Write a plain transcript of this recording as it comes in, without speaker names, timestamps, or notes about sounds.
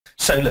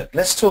So look,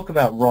 let's talk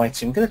about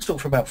writing. We're going to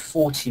talk for about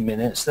 40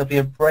 minutes. There'll be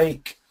a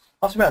break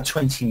after about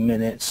 20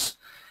 minutes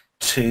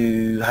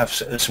to have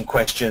some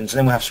questions, and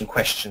then we'll have some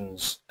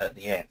questions at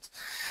the end.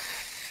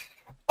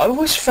 I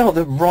always felt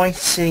that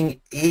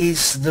writing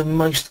is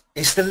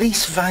it's the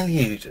least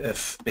valued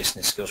of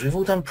business skills. We've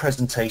all done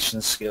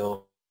presentation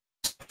skills,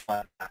 stuff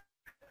like that.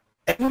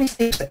 Everybody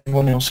thinks that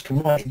everyone else can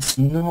write. It's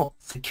not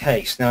the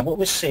case. Now, what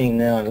we're seeing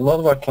now in a lot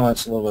of our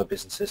clients, a lot of our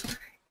businesses, is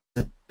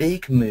a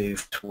big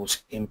move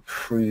towards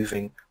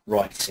improving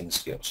writing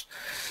skills.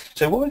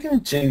 So what we're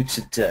going to do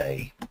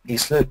today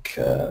is look,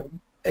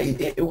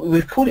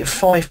 we've called it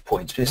 5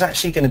 points, but it's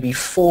actually going to be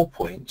 4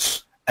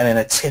 points and then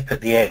a tip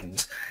at the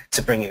end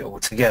to bring it all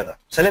together.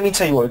 So let me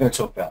tell you what we're going to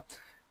talk about.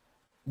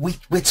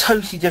 We're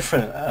totally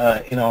different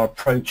in our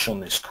approach on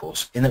this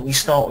course, in that we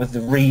start with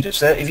the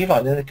readers. If you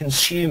like, they're the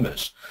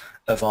consumers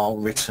of our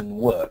written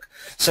work.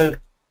 So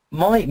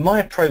my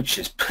approach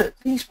is put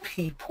these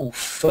people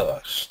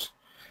first.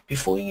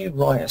 Before you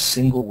write a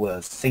single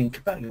word, think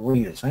about your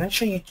readers. I'm going to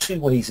show you 2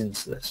 ways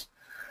into this.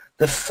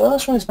 The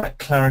first one is about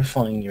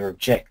clarifying your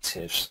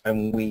objectives,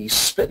 and we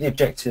split the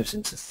objectives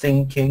into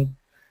thinking,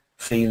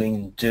 feeling,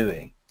 and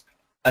doing.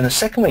 And the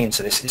second way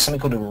into this is something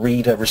called a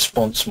reader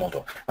response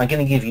model. I'm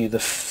going to give you the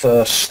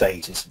first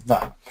stages of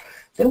that.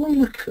 Then we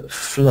look at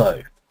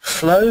flow.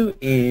 Flow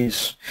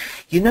is,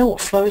 you know what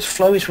flow is?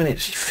 Flow is when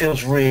it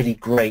feels really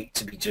great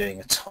to be doing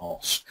a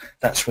task.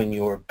 That's when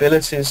your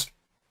abilities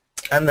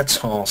and the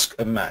task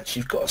are matched.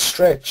 You've got a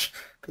stretch,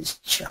 but it's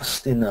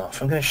just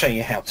enough. I'm going to show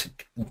you how to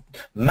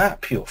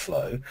map your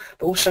flow,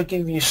 but also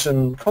give you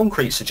some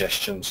concrete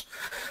suggestions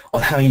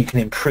on how you can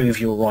improve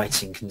your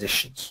writing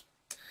conditions.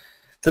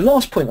 The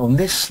last point on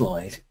this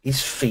slide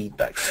is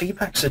feedback.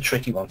 Feedback's a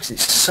tricky one because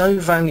it's so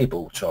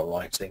valuable to our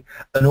writing,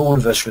 and all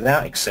of us,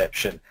 without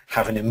exception,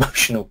 have an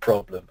emotional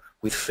problem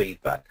with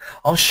feedback.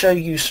 I'll show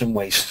you some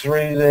ways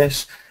through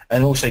this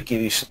and also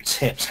give you some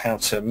tips how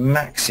to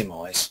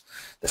maximize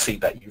the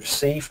feedback you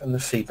receive and the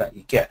feedback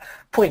you get.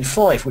 Point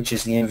 5, which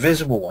is the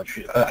invisible one,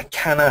 which I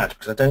can add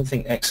because I don't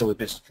think Excel with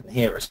Business can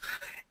hear us,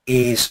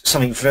 is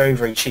something very,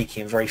 very cheeky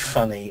and very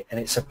funny, and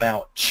it's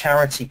about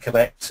charity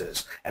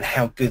collectors and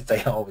how good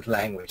they are with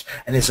language.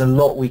 And there's a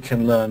lot we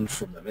can learn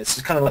from them.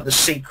 It's kind of like the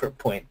secret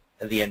point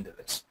at the end of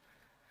this.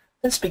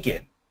 Let's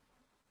begin.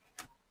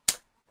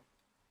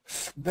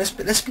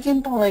 Let's begin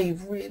by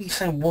really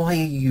saying, why are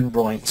you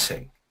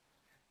writing?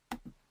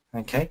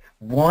 Okay,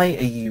 why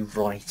are you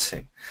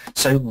writing?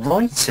 So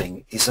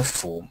writing is a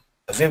form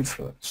of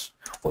influence.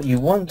 What you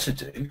want to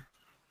do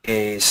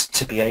is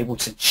to be able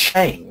to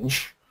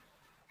change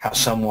how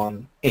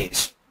someone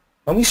is.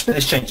 When we split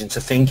this change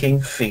into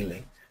thinking,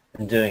 feeling,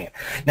 and doing it.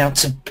 Now,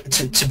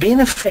 to be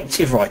an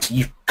effective writer,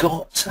 you've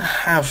got to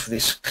have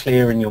this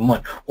clear in your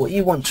mind, what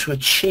you want to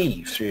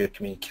achieve through your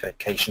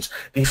communications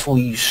before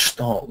you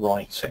start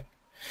writing.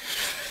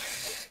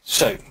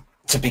 So,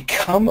 to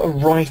become a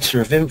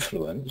writer of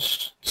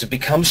influence, to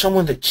become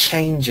someone that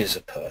changes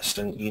a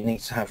person, you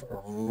need to have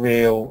a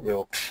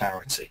real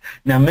clarity.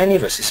 Now, many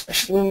of us,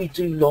 especially when we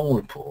do long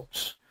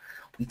reports,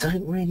 we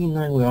don't really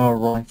know where our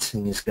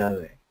writing is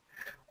going.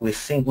 We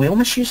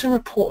almost use a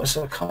report as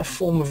a kind of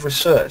form of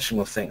research, and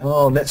we'll think,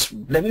 oh,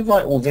 let me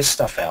write all this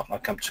stuff out and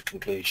I'll come to a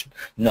conclusion.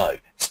 No,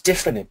 it's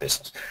different in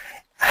business.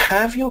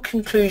 Have your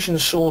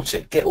conclusions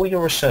sorted, get all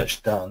your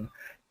research done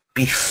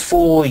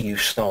before you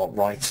start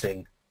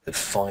writing the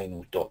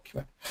final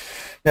document.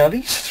 Now,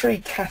 these 3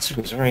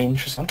 categories are very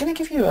interesting. I'm going to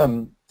give you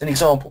an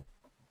example.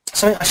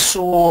 Something I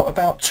saw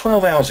about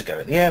 12 hours ago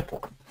at the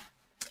airport.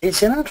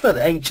 It's an advert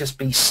that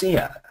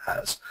HSBC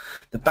has,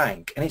 the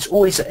bank, and it's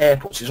always at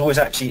airports. It's always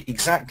actually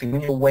exactly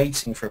when you're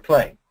waiting for a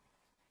plane.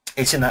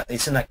 It's in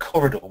that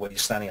corridor where you're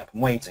standing up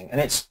and waiting, and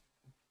it's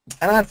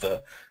an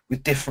advert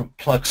with different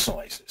plug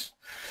sizes.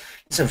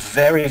 It's a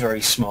very,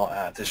 very smart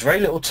ad. There's very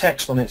little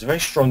text on it. It's a very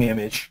strong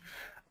image,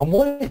 and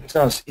what it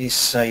does is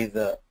say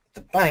that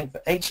the bank,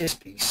 the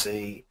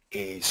HSBC,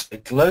 is a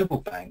global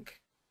bank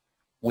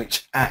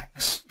which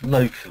acts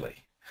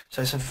locally.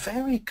 So it's a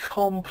very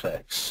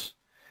complex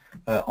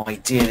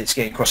idea that's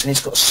getting across, and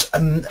it's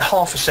got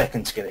half a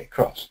second to get it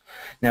across.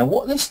 Now,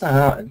 what this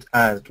ad,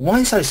 why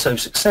is that so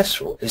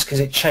successful, is because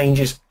it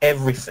changes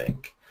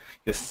everything.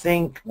 You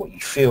think, what you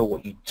feel,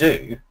 what you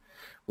do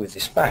with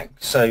this bank.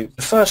 So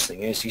the first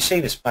thing is you see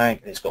this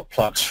bank, and it's got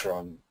plugs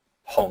from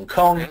Hong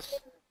Kong, Chris,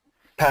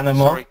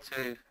 Panama. sorry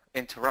to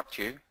interrupt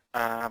you.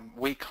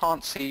 We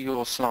can't see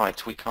your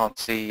slides. We can't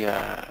see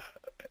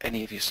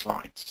any of your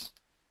slides.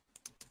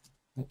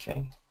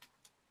 Okay.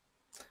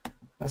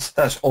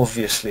 That's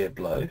obviously a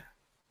blow.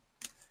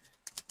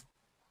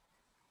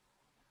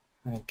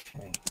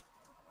 Okay.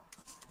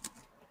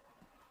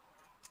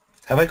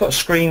 Have I got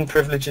screen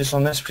privileges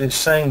on this? Because it's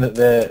saying that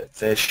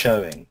they're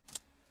showing.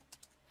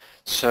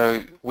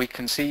 So we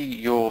can see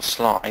your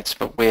slides,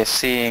 but we're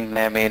seeing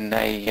them in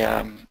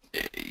a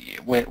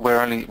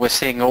we're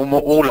seeing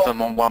all of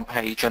them on one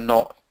page and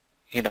not,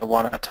 you know,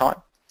 one at a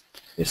time.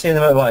 You're seeing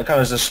them like kind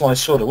of as a slide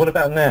sorter. What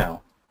about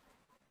now?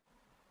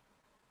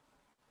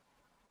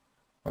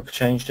 I've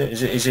changed it.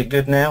 Is it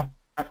good now?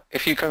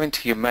 If you go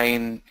into your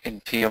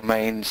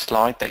main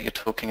slide that you're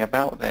talking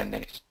about, then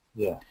it's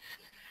Yeah.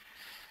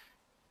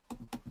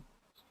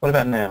 What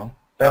about now?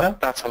 Better?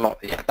 that's a lot.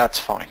 Yeah, that's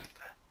fine.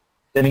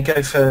 Let me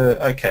go for,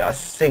 okay, I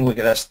think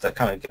that's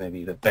kind of going to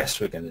be the best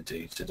we're going to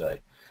do today.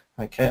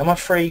 Okay, am I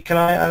free? Can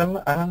I,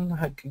 Alan,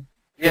 good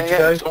Yeah, to yeah,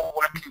 go? it's all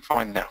working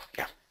fine now.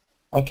 Yeah.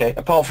 Okay,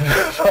 apart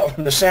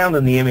from the sound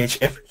and the image,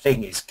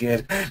 everything is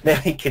good.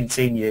 Let me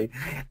continue.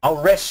 I'll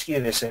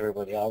rescue this,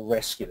 everybody. I'll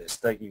rescue this.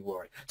 Don't you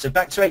worry. So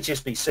back to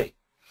HSBC.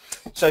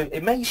 So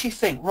it makes you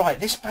think, right,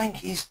 this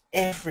bank is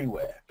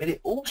everywhere, but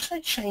it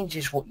also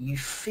changes what you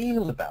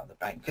feel about the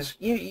bank, because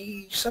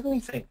you suddenly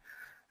think,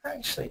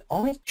 actually,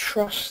 I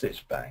trust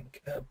this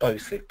bank at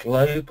both the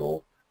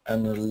global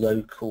and the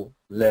local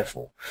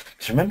level.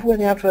 Because remember where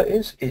the advert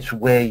is? It's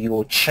where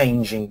you're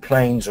changing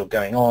planes or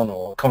going on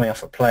or coming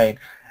off a plane,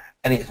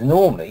 and it's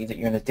normally that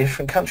you're in a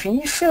different country, and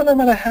you feel no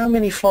matter how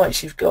many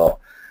flights you've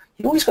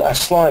always got a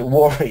slight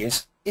worry,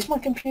 is my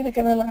computer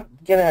gonna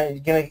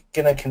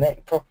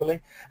connect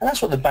properly? And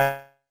that's what the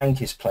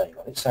bank is playing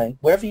on. It's saying,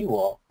 wherever you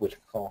are, we'll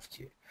look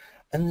after you.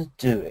 And they're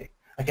doing.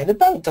 Okay, the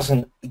bank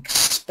doesn't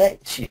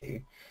expect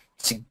you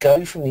to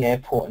go from the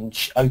airport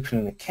and open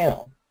an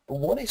account. But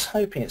what it's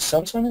hoping is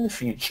sometime in the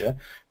future,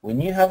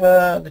 when you have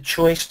the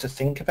choice to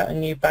think about a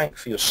new bank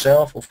for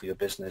yourself or for your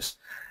business,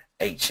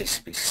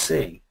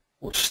 HSBC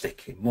will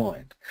stick in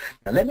mind.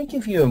 Now let me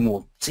give you a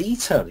more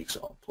detailed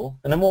example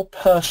and a more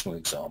personal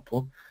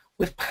example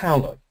with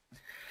Paolo.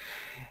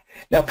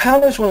 Now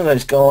Paolo's one of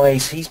those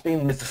guys, he's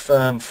been with the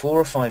firm 4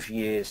 or 5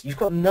 years. You've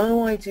got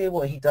no idea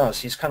what he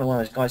does. He's kind of one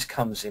of those guys,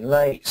 comes in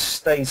late,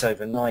 stays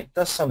overnight,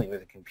 does something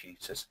with the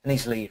computers, and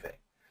he's leaving.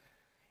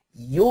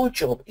 Your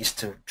job is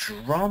to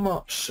drum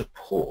up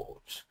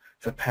support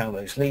for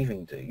Paolo's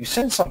leaving do. You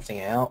send something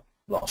out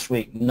last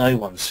week, no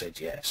one said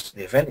yes.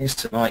 The event is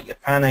tonight, you're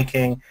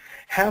panicking.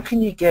 How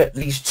can you get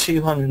these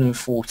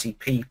 240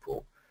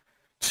 people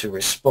to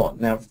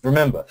respond? Now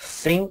remember,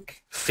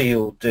 think,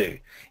 feel, do.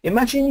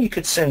 Imagine you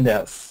could send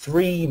out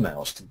 3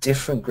 emails to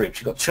different groups.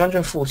 You've got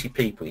 240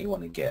 people you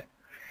want to get.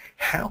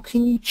 How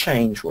can you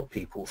change what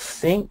people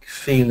think,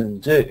 feel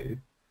and do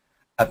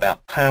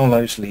about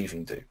Paolo's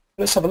leaving do?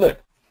 Let's have a look.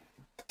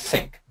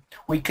 Think.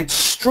 We could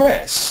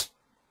stress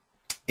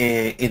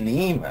in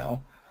the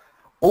email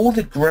all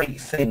the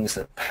great things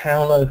that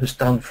Paolo has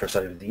done for us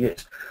over the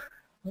years.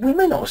 We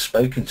may not have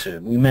spoken to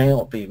him, we may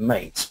not be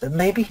mates, but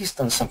maybe he's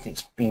done something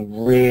that's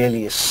been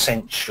really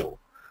essential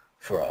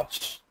for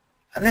us.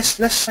 And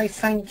let's say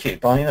thank you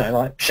by,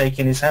 like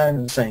shaking his hand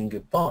and saying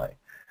goodbye.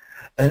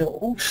 And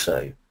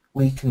also,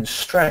 we can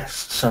stress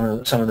some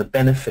of the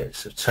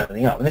benefits of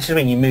turning up. And this is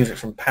when you move it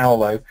from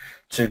Paolo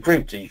to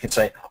group do. You can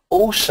say,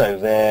 also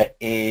there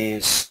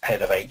is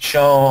head of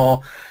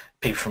HR,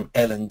 people from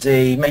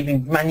L&D, maybe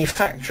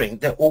manufacturing,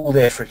 they're all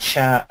there for a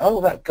chat.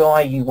 Oh, that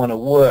guy you want to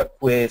work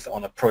with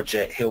on a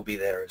project, he'll be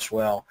there as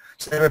well.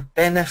 So there are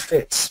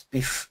benefits,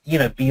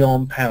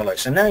 beyond Paolo.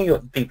 So now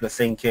people are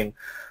thinking,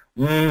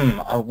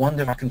 I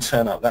wonder if I can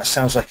turn up. That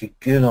sounds like a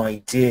good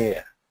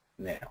idea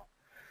now.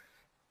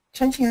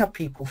 Changing how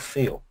people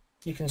feel.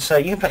 You can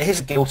say, here's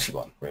a guilty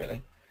one,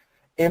 really.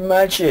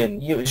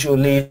 Imagine it was your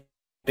leave,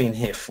 been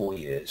here 4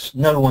 years,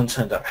 no one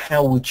turned up.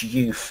 How would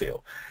you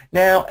feel?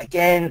 Now,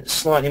 again,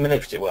 slightly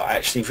manipulative. Well,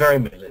 actually, very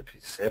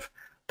manipulative.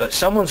 But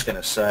someone's going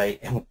to say,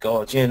 "Oh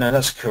God,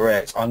 that's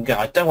correct.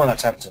 I don't want that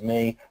to happen to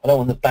me. I don't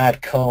want the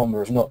bad karma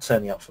of not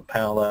turning up for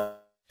Paolo.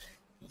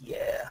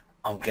 Yeah,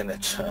 I'm going to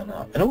turn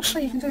up." And also,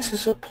 you can do this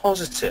as a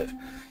positive.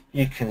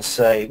 You can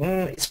say,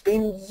 "It's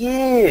been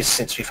years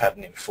since we've had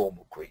an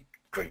informal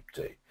group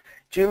do.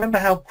 Do you remember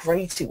how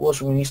great it was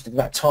when we used to,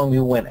 that time we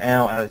all went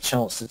out, had a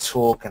chance to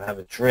talk and have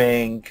a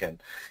drink, and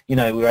we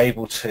were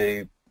able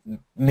to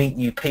meet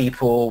new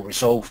people,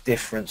 resolve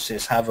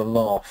differences, have a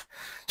laugh,"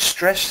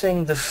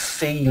 stressing the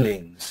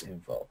feelings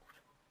involved.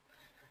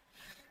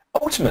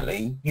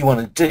 Ultimately, you want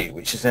to do,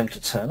 which is them to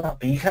turn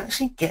up, but you can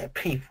actually get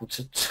people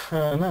to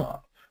turn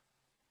up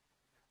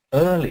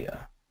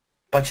earlier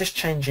by just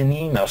changing the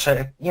email.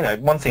 So,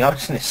 one thing, I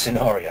was in this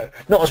scenario,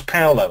 not as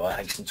Paolo, I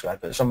hasten to add,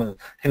 but someone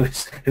who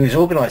is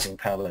organising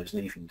Paolo's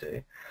leaving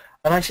do.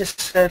 And I just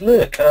said,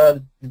 look,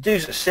 the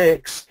do's at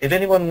 6. If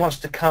anyone wants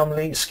to come,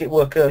 skip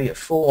work early at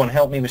 4 and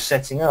help me with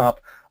setting up,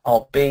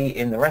 I'll be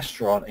in the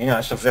restaurant.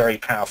 It's a very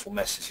powerful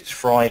message. It's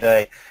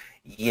Friday.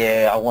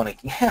 Yeah,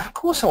 of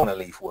course I want to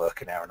leave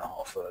work an hour and a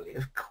half early.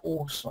 Of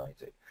course I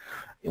do.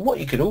 And what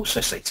you could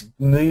also say to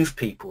move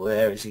people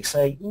there is you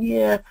say,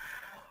 yeah,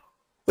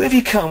 well, if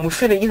you come, we're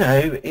feeling,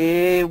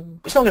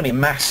 it's not going to be a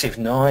massive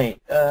night.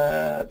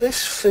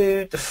 This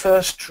food, the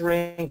first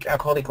drink,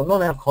 alcoholic or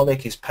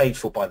non-alcoholic, is paid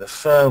for by the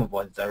firm,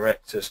 by the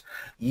directors.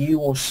 You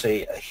will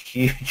see a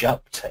huge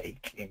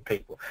uptake in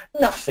people.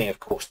 Nothing, of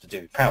course, to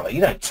do with Paolo.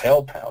 You don't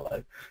tell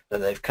Paolo that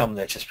they've come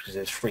there just because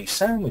there's free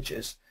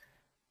sandwiches,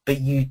 but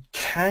you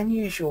can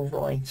use your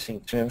writing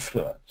to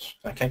influence.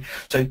 Okay,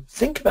 so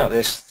think about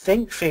this.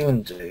 Think, feel,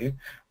 and do.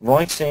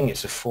 Writing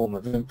is a form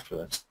of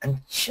influence,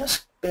 and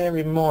just bear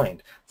in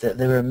mind that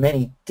there are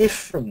many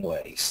different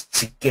ways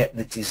to get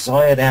the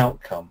desired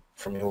outcome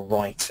from your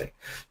writing.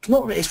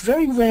 It's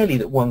very rarely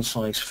that one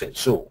size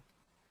fits all.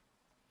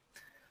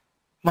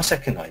 My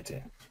second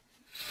idea.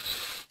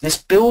 This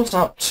builds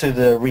up to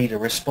the reader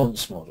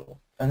response model,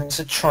 and it's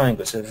a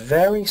triangle. It's a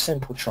very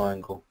simple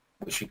triangle,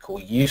 which we call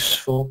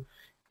useful,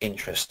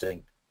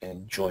 interesting, and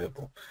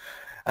enjoyable.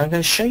 I'm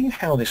going to show you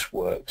how this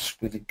works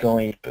with the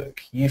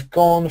guidebook. You've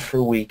gone for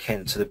a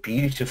weekend to the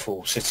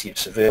beautiful city of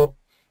Seville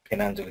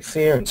in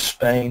Andalusia in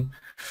Spain,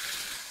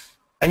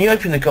 and you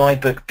open the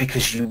guidebook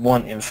because you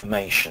want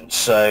information.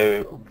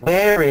 So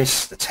where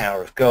is the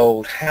Tower of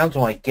Gold? How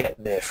do I get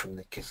there from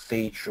the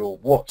cathedral?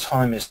 What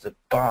time is the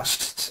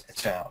bus?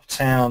 It's out of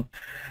town.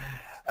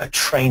 A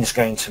train's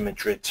going to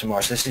Madrid tomorrow.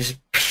 So this is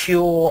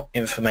pure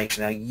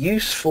information. Now,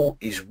 useful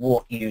is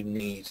what you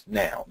need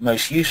now.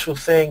 Most useful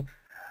thing,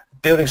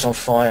 building's on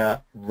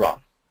fire, run.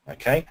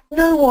 Okay?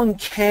 No one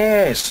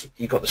cares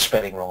you got the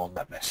spelling wrong on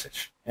that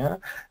message. Yeah?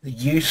 The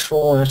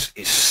usefulness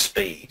is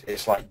speed.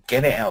 It's like,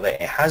 get it out there.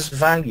 It has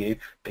value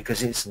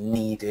because it's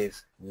needed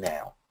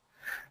now.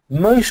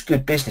 Most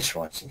good business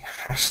writing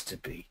has to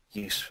be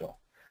useful.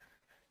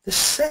 The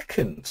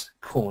second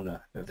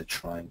corner of the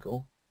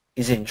triangle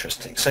is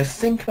interesting. So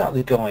think about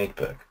the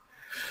guidebook.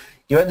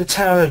 You're at the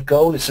Tower of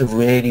Gold. It's a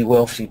really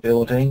wealthy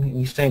building. And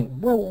you think,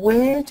 well,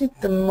 where did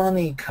the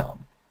money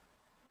come?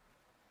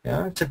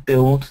 Yeah, to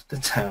build the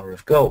Tower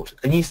of Gold.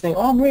 And you think,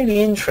 oh, I'm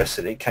really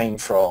interested. It came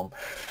from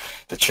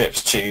the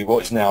trips to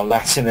what is now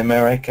Latin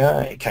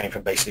America. It came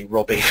from basically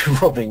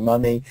robbing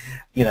money.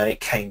 You know,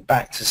 it came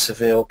back to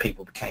Seville.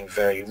 People became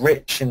very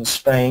rich in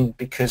Spain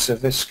because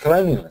of this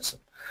colonialism.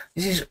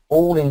 This is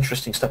all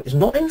interesting stuff.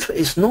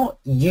 It's not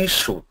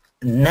useful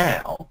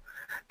now,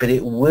 but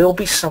it will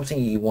be something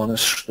you want to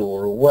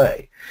store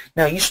away.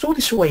 Now, you store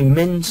this away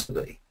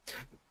mentally,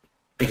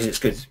 because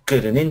it's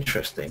good and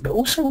interesting. But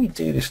also we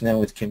do this now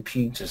with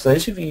computers.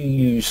 Those of you who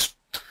use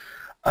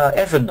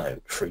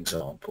Evernote, for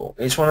example,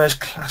 it's one of those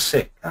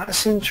classic,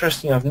 that's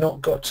interesting, I've not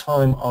got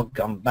time, I'll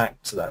come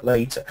back to that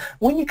later.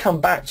 When you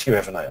come back to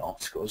your Evernote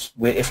articles,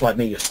 if like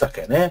me you're stuck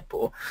at an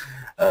airport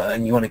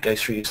and you want to go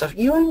through your stuff,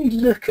 you only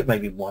look at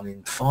maybe 1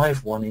 in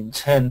 5, 1 in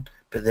 10,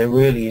 but they're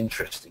really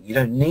interesting. You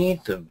don't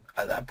need them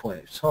at that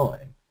point of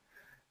time,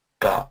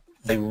 but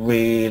they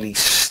really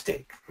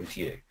stick with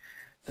you.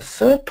 The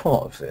third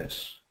part of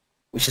this,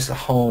 which is the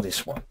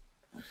hardest one,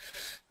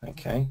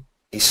 okay,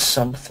 is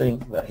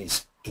something that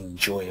is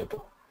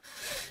enjoyable.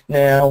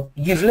 Now,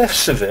 you've left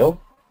Seville,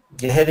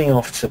 you're heading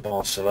off to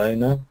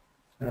Barcelona,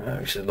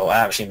 which is a lot,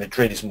 actually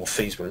Madrid is more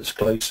feasible, it's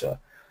closer,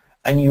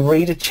 and you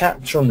read a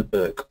chapter on the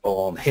book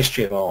on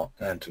history of art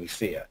and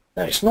Andalusia.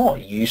 Now, it's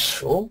not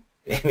useful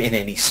in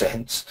any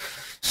sense.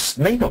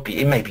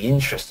 It may be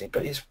interesting,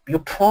 but you're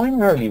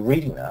primarily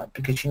reading that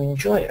because you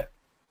enjoy it,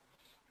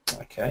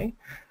 okay?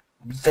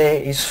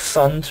 There is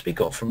fun to be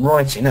got from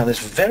writing. Now, there's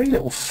very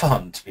little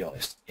fun, to be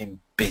honest, in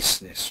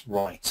business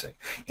writing.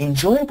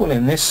 Enjoyable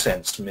in this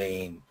sense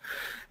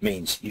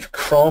means you've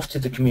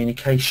crafted the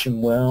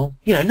communication well.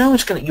 You know, no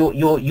one's going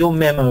to, your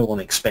memo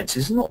on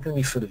expenses is not going to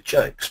be full of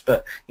jokes,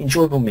 but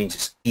enjoyable means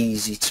it's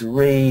easy to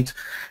read.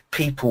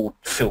 People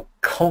feel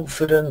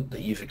confident that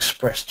you've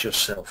expressed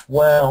yourself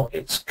well.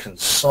 It's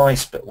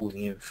concise, but all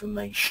the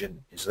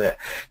information is there.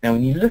 Now,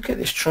 when you look at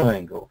this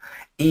triangle,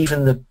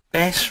 even the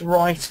best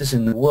writers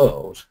in the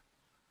world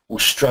will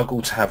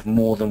struggle to have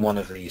more than one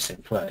of these in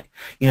play.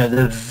 You know,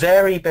 the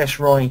very best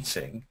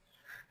writing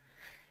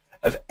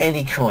of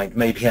any kind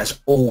maybe has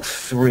all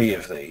 3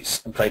 of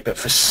these in play, but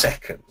for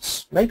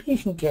seconds. Maybe you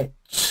can get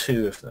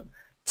 2 of them.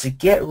 To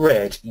get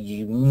read,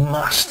 you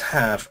must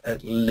have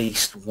at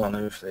least 1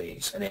 of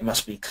these, and it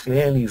must be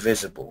clearly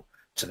visible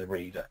to the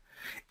reader.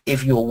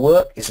 If your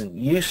work isn't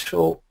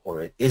useful,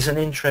 or it isn't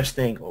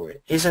interesting, or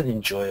it isn't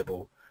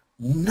enjoyable,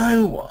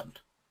 no one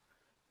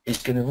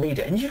is going to read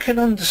it. And you can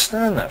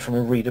understand that from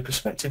a reader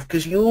perspective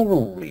because you're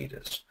all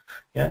readers.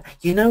 Yeah,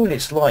 you know what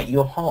it's like.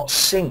 Your heart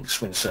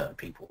sinks when certain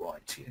people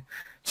write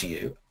to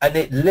you, and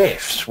it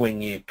lifts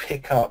when you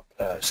pick up,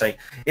 say,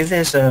 if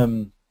there's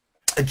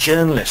a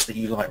journalist that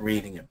you like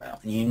reading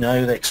about and you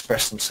know they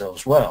express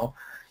themselves well,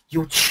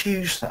 you'll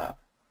choose that,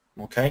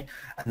 okay?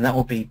 And that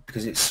will be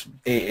because it's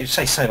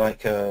say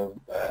like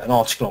an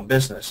article on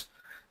business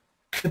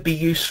could be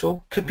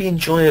useful, could be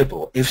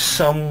enjoyable if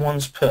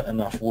someone's put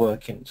enough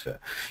work into it.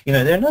 You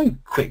know, there are no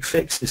quick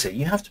fixes here.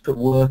 You have to put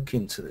work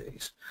into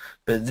these.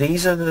 But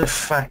these are the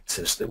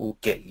factors that will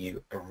get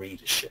you a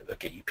readership, that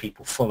get you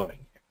people following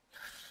you.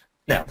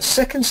 Now, the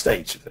second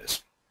stage of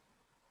this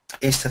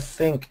is to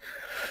think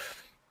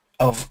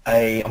of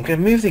I'm going to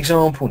move the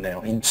example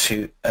now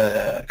into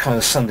kind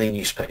of Sunday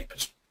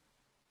newspapers.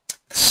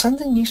 The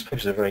Sunday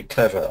newspapers are very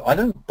clever. I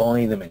don't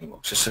buy them anymore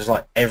because it's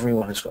like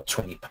everyone has got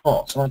 20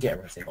 parts and I get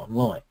everything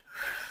online.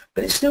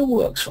 But it still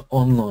works for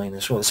online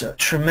as well. There's a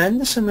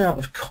tremendous amount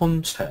of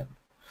content,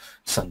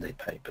 Sunday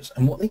papers,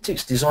 and what they do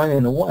is design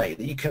in a way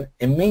that you can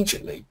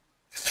immediately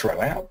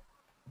throw out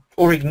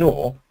or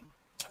ignore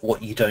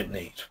what you don't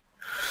need.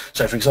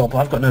 So, for example,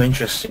 I've got no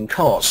interest in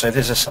cars, so if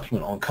there's a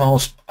supplement on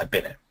cars, I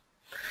bin it.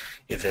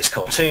 If there's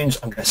cartoons,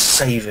 I'm going to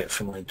save it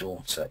for my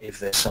daughter. If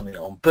there's something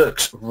on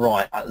books,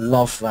 right, I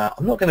love that.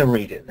 I'm not going to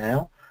read it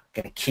now.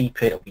 I'm going to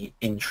keep it. It'll be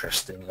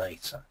interesting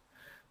later.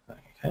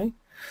 Okay,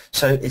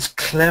 so it's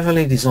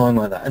cleverly designed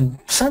like that. And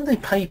Sunday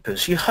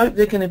papers, you hope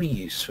they're going to be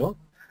useful,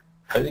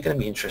 hope they're going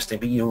to be interesting,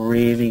 but you're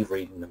really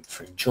reading them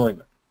for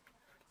enjoyment.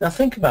 Now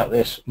think about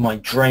this. My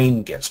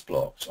drain gets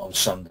blocked on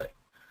Sunday.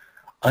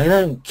 I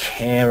don't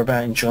care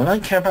about enjoyment. I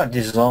don't care about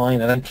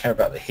design. I don't care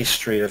about the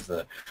history of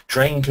the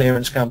drain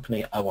clearance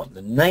company. I want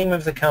the name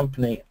of the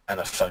company and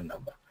a phone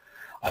number.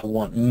 I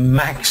want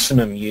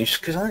maximum use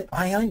because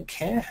I don't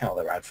care how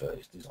their advert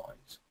is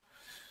designed.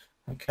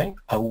 Okay,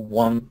 I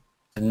want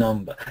the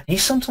number. You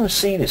sometimes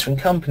see this when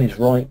companies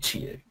write to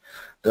you.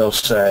 They'll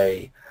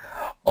say,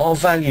 our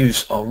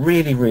values are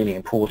really, really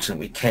important.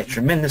 We care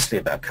tremendously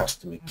about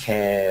customer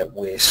care.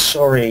 We're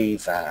sorry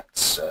that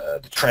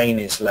the train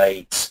is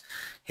late.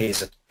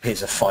 Here's a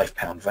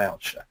 £5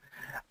 voucher.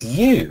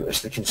 You,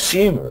 as the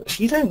consumer,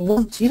 you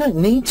don't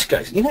need to go.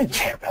 You don't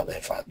care about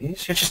their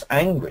values. You're just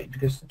angry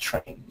because the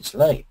train is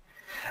late.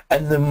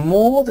 And the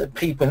more that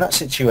people in that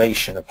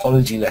situation,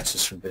 apology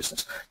letters from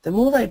business, the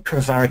more they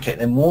prevaricate,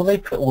 the more they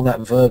put all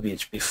that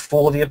verbiage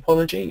before the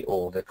apology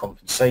or the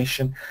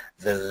compensation,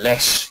 the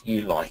less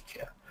you like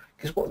it.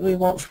 Because what do we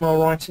want from our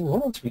writing? We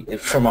want it to be,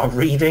 from our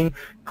reading,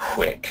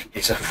 quick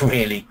is a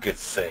really good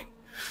thing.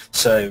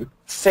 So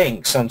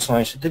think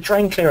sometimes the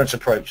drain clearance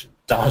approach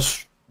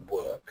does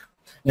work.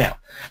 Now,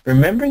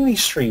 remembering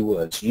these three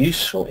words,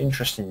 useful,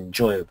 interesting,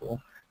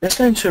 enjoyable, let's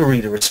go into a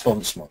reader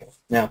response model.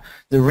 Now,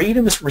 the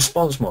reader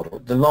response model,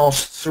 the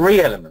last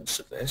three elements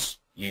of this,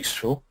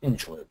 useful,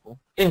 enjoyable,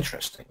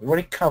 interesting, we've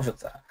already covered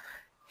that.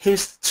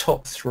 Here's the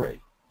top three.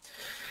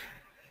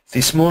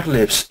 This model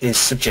is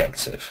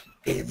subjective.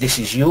 This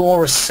is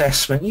your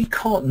assessment. You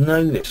can't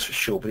know this for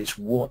sure, but it's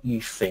what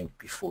you think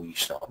before you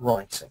start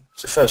writing.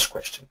 So first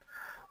question,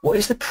 what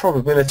is the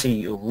probability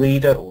your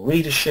reader or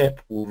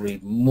readership will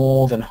read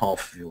more than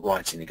half of your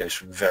writing? It goes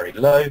from very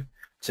low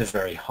to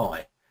very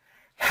high.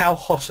 How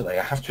hot are they?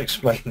 I have to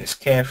explain this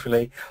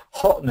carefully.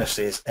 Hotness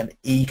is an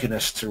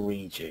eagerness to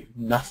read you,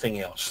 nothing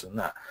else than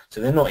that.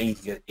 So they're not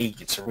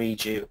eager to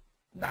read you,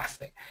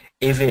 nothing.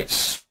 If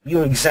it's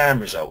your exam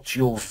results,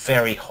 you're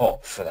very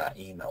hot for that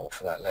email,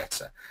 for that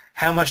letter.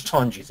 How much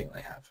time do you think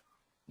they have?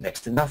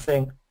 Next to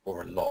nothing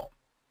or a lot?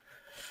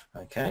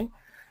 Okay.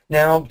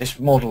 Now, this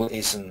model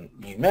isn't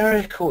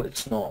numerical,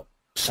 it's not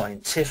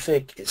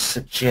scientific, it's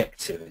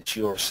subjective, it's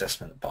your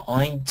assessment. But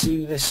I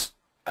do this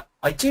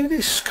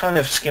kind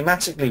of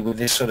schematically with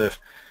this sort of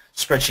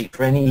spreadsheet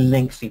for any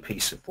lengthy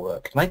piece of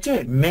work. And I do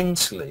it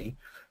mentally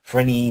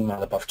for any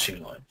email above 2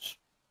 lines.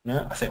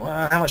 Yeah, I think,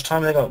 well, how much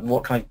time have they got?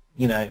 What can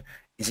I,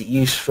 is it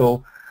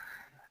useful?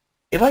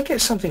 If I get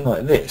something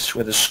like this,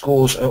 where the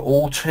scores are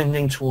all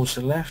trending towards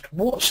the left,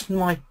 what's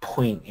my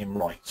point in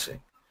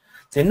writing?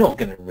 They're not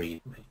going to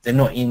read me. They're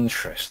not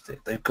interested.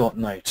 They've got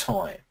no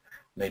time.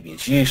 Maybe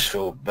it's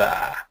useful,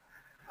 but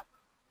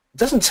it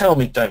doesn't tell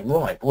me don't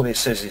write. What it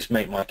says is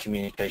make my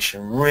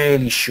communication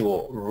really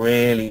short,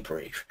 really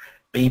brief.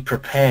 Be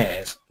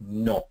prepared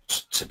not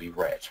to be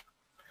read.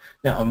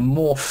 Now, a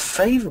more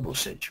favourable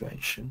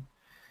situation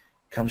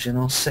comes in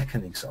our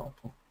second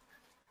example.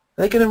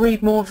 Are they going to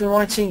read more of the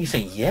writing? You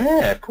think,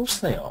 yeah, of course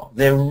they are.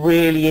 They're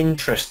really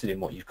interested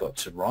in what you've got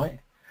to write.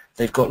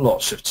 They've got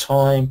lots of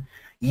time.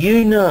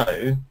 You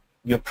know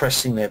you're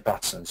pressing their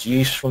buttons,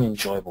 useful,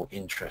 enjoyable,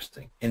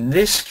 interesting. In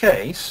this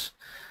case,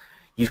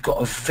 you've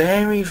got a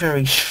very,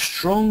 very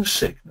strong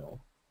signal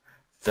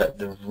that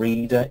the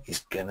reader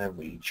is going to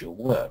read your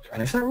work.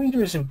 And if that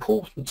reader is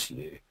important to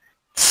you,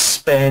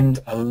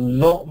 spend a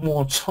lot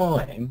more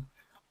time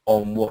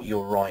on what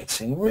you're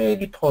writing.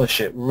 Really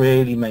polish it,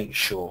 really make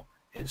sure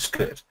it's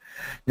good.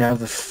 Now,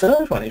 the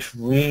third one is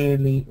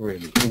really,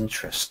 really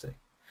interesting.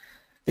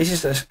 This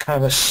is a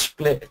kind of a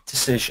split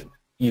decision.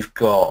 You've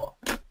got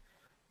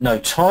no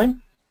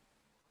time,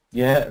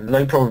 yeah,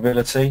 low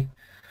probability,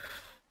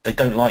 they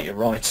don't like your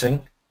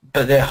writing,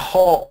 but they're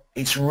hot,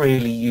 it's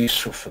really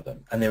useful for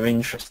them, and they're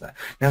interested in that.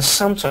 Now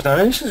sometimes, now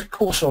this is of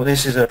course,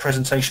 this is a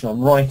presentation on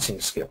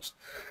writing skills,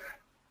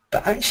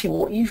 but actually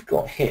what you've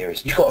got here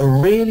is you've got a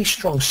really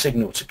strong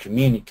signal to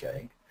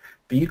communicate,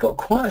 but you've got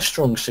quite a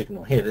strong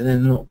signal here that they're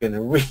not going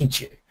to read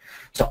you.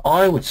 So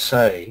I would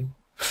say,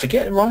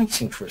 forget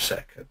writing for a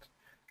second,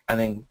 and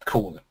then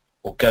call them,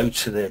 or go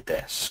to their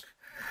desk.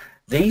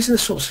 These are the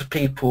sorts of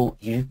people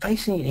you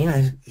basically,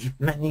 you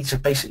need to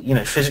basically,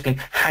 physically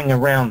hang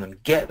around them,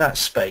 get that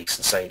space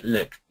and say,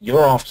 look,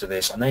 you're after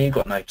this, I know you've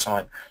got no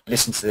time,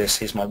 listen to this,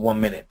 here's my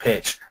 1-minute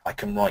pitch, I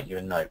can write you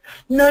a note.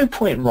 No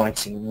point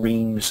writing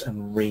reams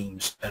and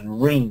reams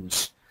and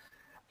reams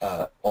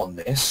on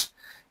this,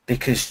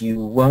 because you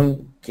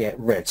won't get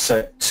read.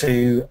 So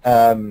to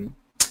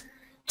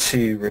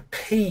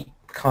repeat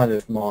kind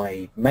of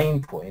my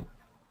main point,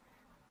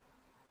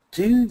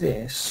 do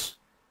this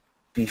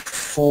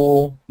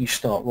before you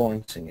start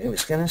writing.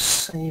 It's going to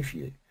save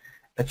you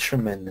a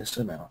tremendous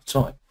amount of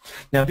time.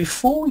 Now,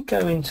 before we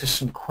go into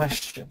some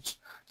questions,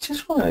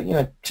 just want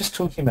to, just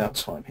talking about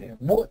time here.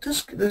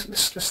 Let's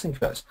think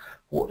about this.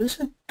 What does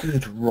a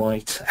good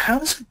writer, how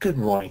does a good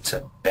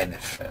writer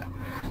benefit?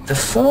 The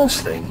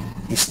first thing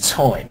is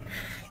time.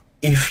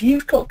 If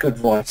you've got good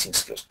writing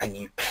skills and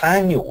you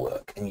plan your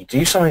work and you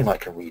do something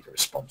like a reader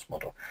response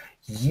model,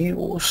 you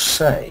will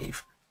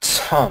save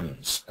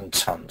tons and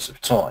tons of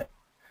time.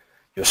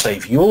 You'll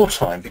save your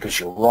time because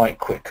you'll write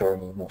quicker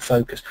and more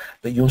focused,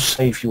 but you'll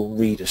save your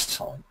reader's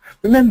time.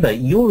 Remember,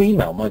 your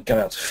email might go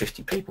out to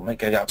 50 people, might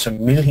go out to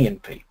 1 million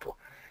people.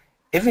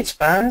 If it's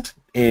bad,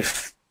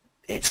 if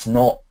it's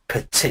not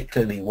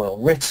particularly well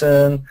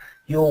written,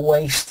 you're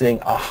wasting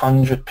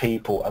 100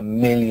 people,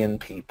 1 million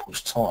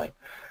people's time.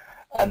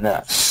 And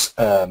that's,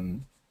 that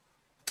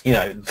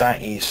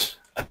is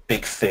a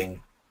big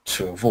thing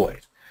to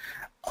avoid.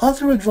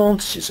 Other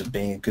advantages of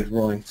being a good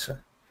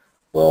writer.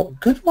 Well,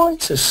 good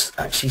writers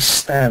actually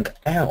stand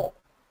out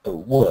at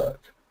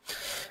work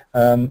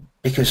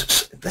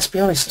because, let's be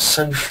honest,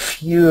 so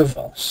few of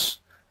us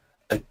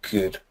are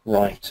good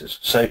writers.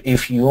 So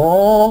if you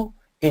are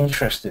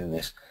interested in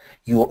this,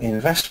 your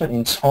investment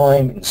in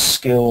time, in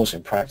skills,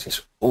 in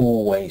practice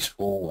always,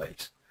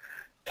 always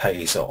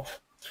pays off.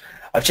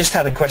 I've just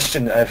had a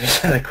question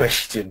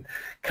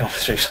come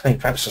through, something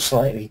perhaps a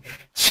slightly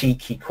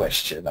cheeky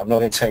question. I'm not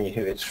going to tell you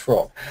who it's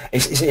from.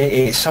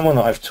 It's someone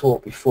that I've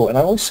taught before, and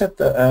I always said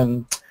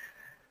that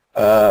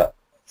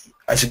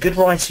as a good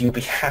writer you'll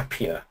be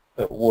happier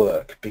at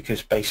work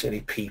because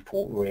basically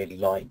people really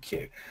like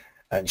you.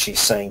 And she's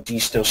saying, do you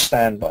still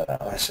stand by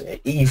that? I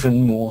say,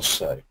 even more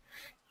so,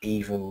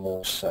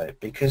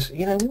 because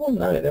we all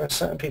know there are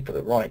certain people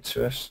that write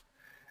to us.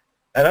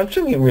 And I'm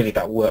talking really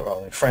about work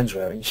rather than friends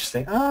where you just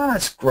think,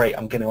 it's great,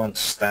 I'm going to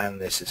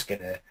understand this, it's going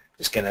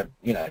to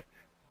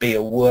be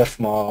a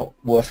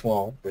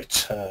worthwhile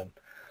return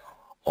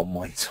on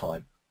my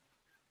time.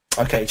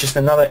 Okay, just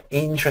another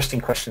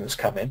interesting question that's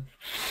come in.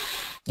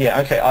 Yeah,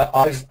 okay,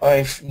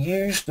 I've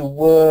used the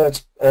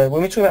word,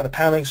 when we talk about the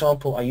pound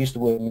example, I use the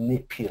word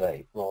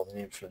manipulate rather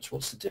than influence.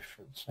 What's the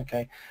difference?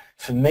 Okay,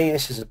 for me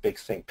this is a big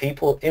thing.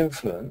 People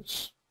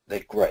influence,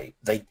 they're great.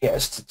 They get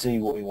us to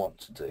do what we want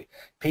to do.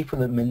 People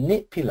that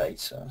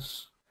manipulate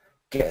us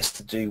get us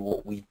to do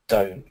what we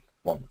don't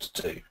want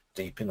to do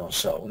deep in our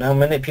soul. Now,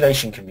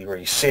 manipulation can be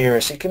really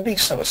serious. It can be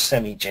sort of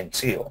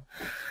semi-genteel,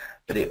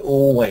 but it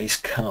always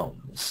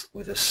comes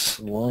with a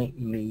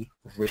slightly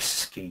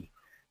risky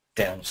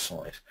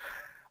downside.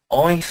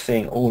 I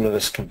think all of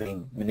us can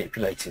be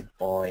manipulated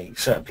by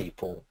certain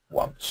people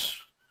once.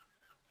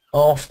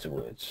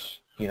 Afterwards,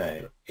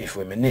 if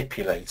we're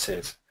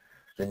manipulated,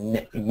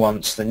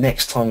 the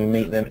next time we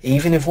meet them,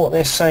 even if what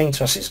they're saying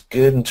to us is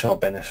good and to our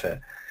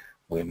benefit,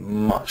 we're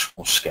much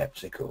more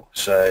skeptical.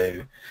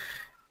 So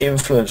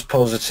influence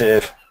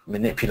positive,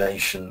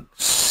 manipulation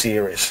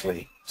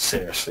seriously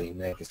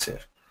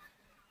negative.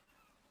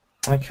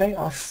 Okay,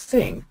 I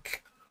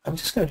think I'm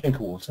just going to drink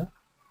water.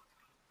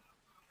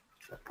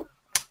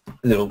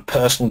 A little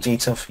personal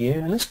detail for you,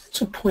 and let's get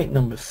to point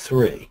number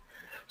 3.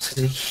 This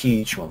is a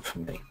huge one for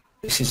me.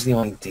 This is the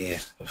idea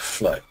of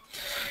flow.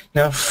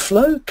 Now,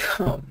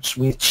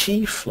 we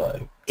achieve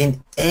flow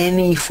in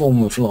any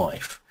form of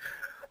life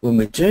when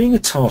we're doing a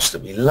task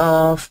that we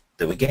love,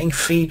 that we're getting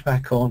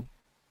feedback on,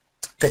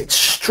 that it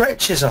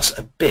stretches us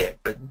a bit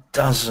but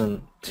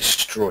doesn't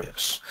destroy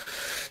us.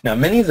 Now,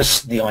 many of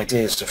the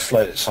ideas of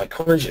flow that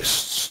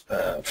psychologists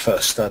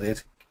first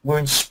studied were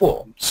in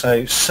sport.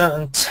 So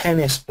certain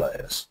tennis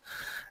players,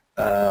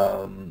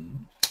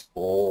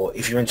 or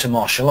if you're into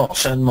martial arts,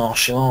 certain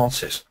martial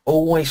artists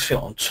always feel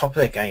on top of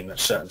their game at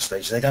certain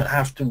stages. They don't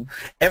have to,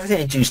 everything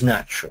they do is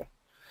natural,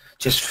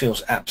 just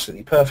feels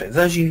absolutely perfect.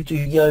 Those of you who do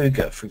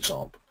yoga, for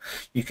example,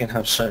 you can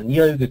have certain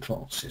yoga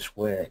classes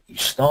where you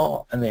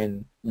start and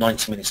then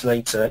 90 minutes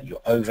later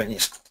you're over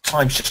and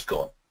time's just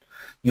gone.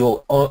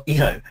 You're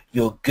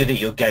good at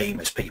your game,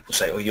 as people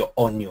say, or you're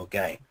on your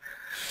game.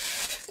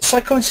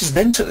 Psychologists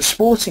then took the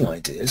sporting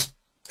ideas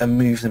and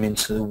move them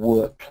into the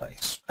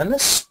workplace. And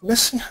let's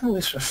see how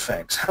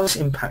this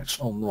impacts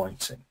on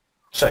writing.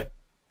 So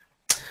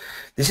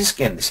this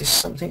is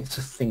something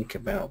to think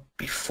about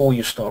before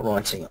you start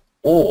writing,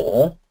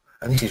 or,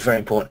 and this is very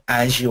important,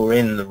 as you're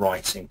in the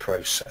writing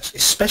process,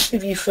 especially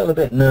if you feel a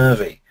bit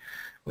nervy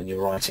when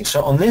you're writing.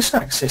 So on this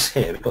axis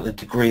here, we've got the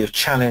degree of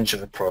challenge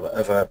of a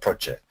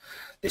project.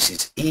 This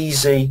is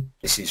easy,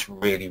 this is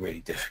really,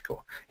 really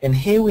difficult. And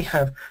here we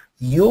have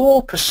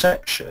your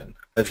perception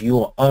of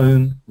your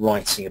own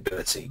writing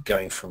ability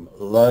going from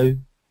low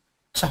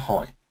to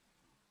high.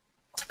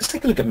 Let's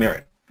take a look at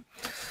Miriam.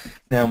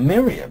 Now,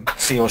 Miriam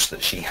feels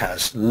that she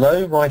has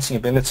low writing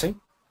ability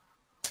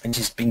and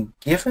she's been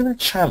given a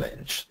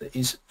challenge that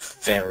is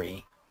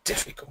very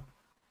difficult.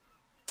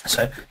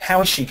 So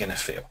how is she going to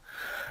feel?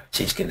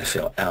 She's going to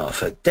feel out of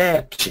her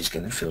depth, she's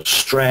going to feel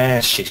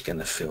stressed, she's going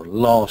to feel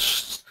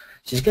lost,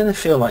 she's going to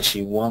feel like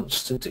she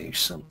wants to do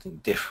something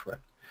different.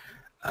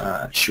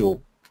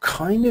 She'll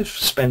kind of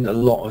spend a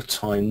lot of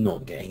time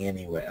not getting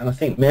anywhere. And I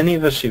think many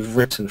of us who've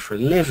written for a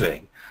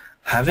living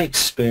Have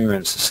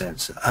experienced the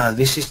sense that,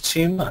 this is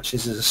too much,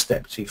 this is a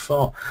step too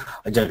far.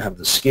 I don't have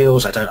the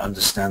skills, I don't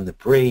understand the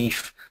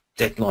brief,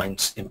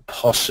 deadline's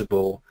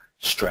impossible,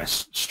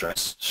 stress,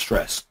 stress,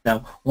 stress.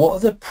 Now, what are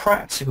the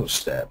practical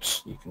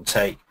steps you can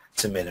take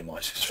to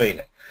minimize this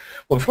feeling?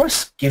 Well, before I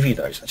give you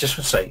those, I just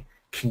want to say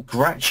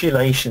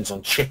congratulations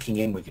on checking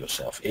in with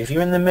yourself. If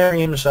you're in the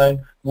Miriam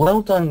zone,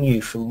 well done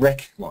you for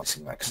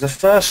recognizing that, because the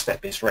first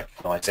step is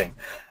recognizing,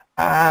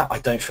 I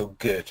don't feel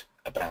good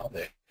about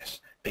this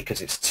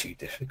because it's too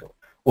difficult.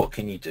 What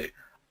can you do?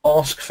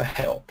 Ask for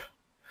help.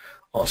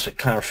 Ask for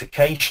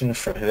clarification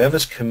from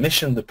whoever's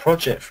commissioned the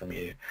project from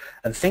you,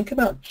 and think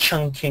about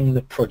chunking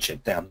the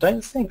project down.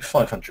 Don't think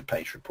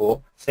 500-page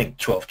report, think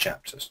 12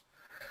 chapters.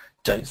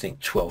 Don't think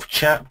 12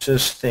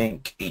 chapters,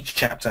 think each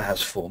chapter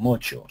has 4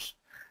 modules.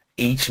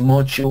 Each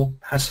module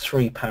has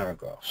 3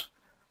 paragraphs.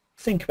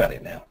 Think about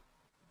it now.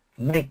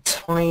 Make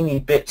tiny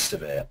bits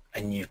of it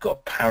and you've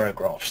got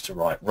paragraphs to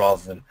write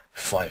rather than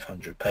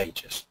 500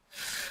 pages.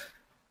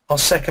 Our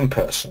second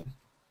person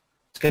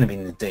is going to be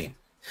Nadine.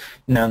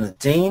 Now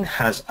Nadine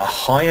has a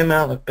high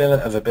amount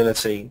of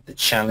ability, the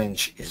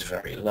challenge is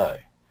very low.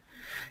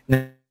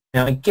 Now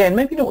again,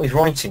 maybe not with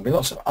writing, but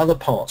lots of other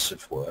parts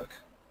of work.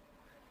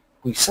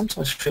 We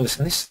sometimes feel this,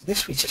 and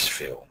this we just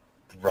feel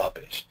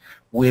rubbish.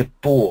 We're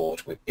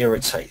bored, we're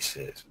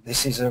irritated.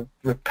 This is a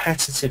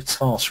repetitive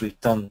task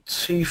we've done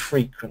too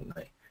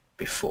frequently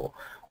before.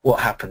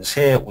 What happens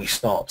here, we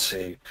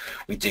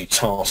do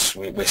tasks,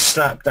 we're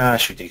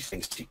slapdash, we do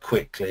things too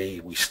quickly,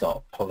 we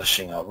start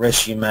polishing our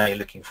resume,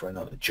 looking for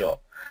another job.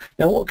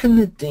 Now what can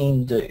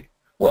Nadine do?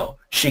 Well,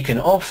 she can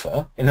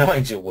offer, in an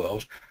ideal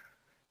world,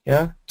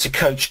 to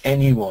coach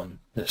anyone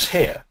that's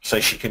here.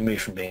 So she can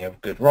move from being a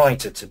good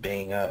writer to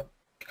being a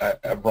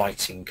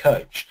writing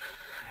coach.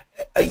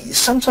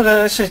 Sometimes,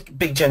 that's a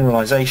big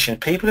generalization,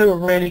 people who are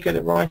really good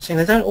at writing,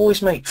 they don't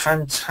always make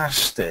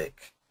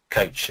fantastic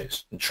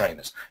coaches and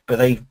trainers, but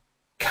they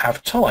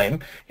have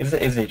time, if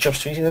their job's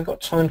too easy, they've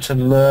got time to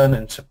learn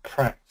and to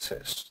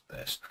practice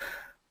this.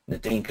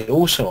 Nadine could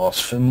also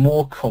ask for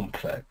more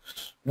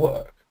complex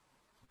work.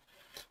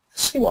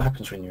 Let's see what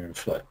happens when you're in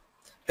flow.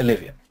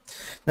 Olivia.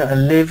 Now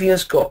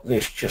Olivia's got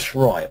this just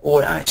right,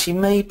 or actually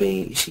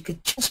maybe she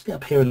could just be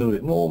up here a little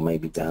bit more,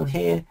 maybe down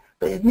here,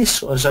 but in this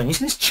sort of zone, you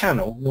see this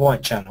channel, the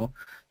white channel,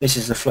 this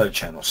is the flow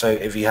channel. So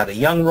if you had a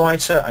young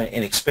writer, an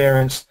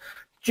inexperienced,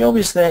 job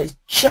is there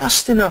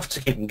just enough to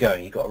keep them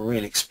going. You've got a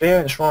really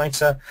experienced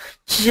writer,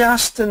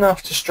 just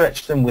enough to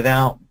stretch them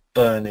without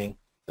burning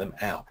them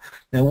out.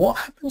 Now what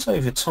happens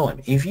over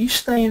time? If you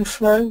stay in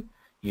flow,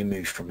 you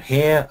move from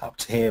here, up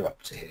to here,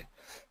 up to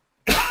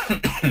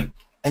here.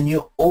 And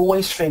you're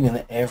always feeling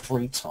that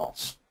every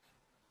task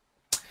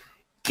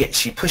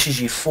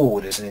pushes you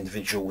forward as an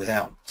individual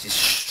without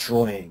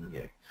destroying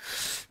you.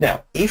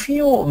 Now, if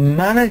you're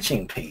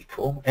managing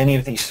people, any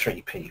of these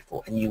 3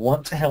 people, and you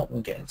want to help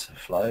them get into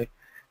flow,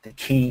 the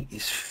key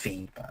is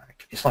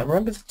feedback. It's like,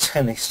 remember the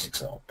tennis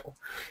example.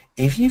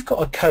 If you've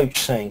got a coach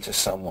saying to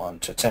someone,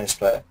 to a tennis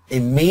player,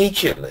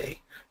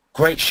 immediately,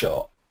 great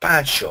shot,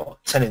 bad shot,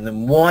 telling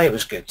them why it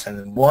was good, telling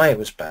them why it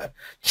was bad,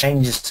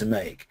 changes to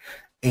make,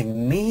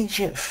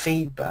 immediate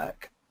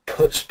feedback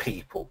puts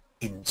people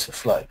into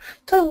flow.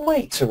 Don't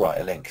wait to write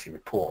a lengthy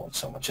report on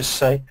someone. Just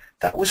say,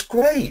 that was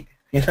great,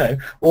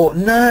 or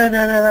no,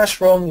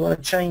 that's wrong, you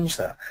want to change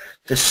that.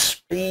 The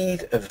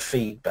speed of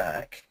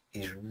feedback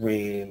is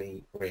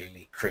really,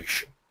 really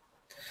crucial.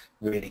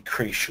 Really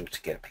crucial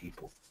to get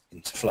people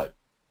into flow.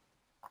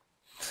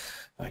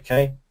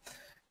 Okay,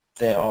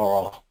 there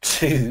are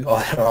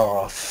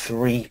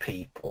 3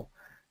 people.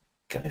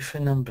 Go for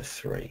number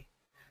 3.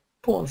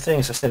 Important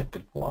things I said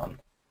with 1.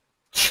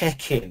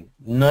 Check in,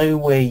 know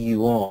where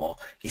you are,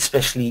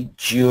 especially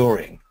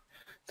during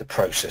the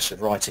process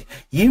of writing.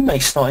 You may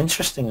start,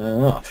 interestingly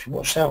enough,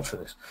 watch out for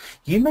this,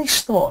 you may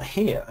start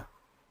here,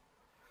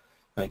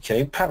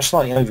 okay, perhaps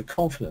slightly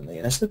overconfidently,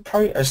 and as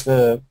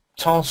the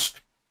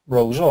task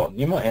rolls on,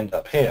 you might end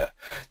up here.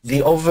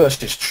 The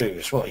obverse is true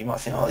as well. You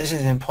might think, oh, this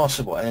is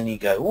impossible, and then you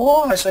go,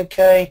 oh, it's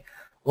okay,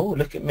 oh,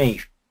 look at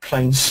me,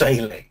 plain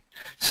sailing.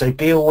 So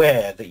be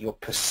aware that your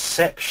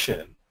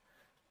perception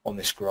on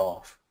this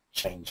graph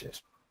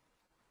changes.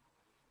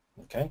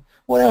 Okay,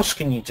 what else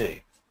can you do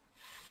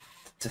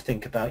to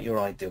think about your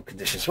ideal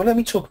conditions? Well, let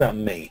me talk about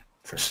me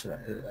for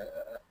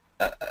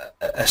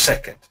a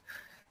second.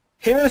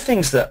 Here are the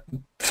things that,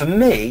 for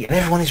me, and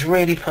everyone is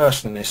really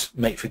personal in this,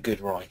 make for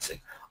good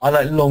writing. I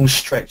like long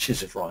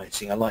stretches of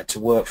writing. I like to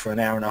work for an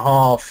hour and a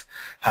half,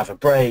 have a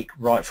break,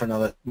 write for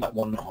another like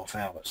 1.5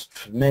 hours.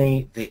 For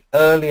me, the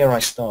earlier I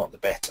start, the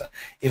better.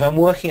 If I'm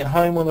working at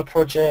home on a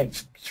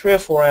project, 3 or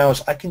 4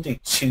 hours, I can do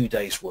 2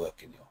 days'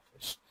 work in the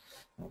office.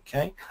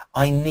 Okay?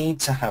 I need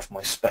to have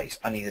my space.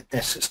 I need a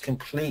desk that's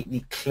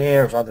completely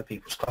clear of other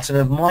people's clutter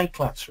and of my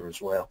clutter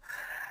as well.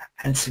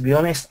 And to be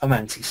honest, I'm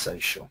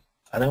antisocial.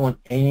 I don't want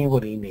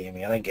anybody near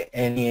me. I don't get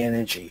any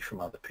energy from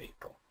other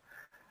people.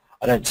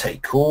 I don't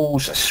take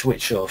calls. I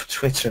switch off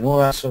Twitter and all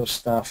that sort of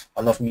stuff.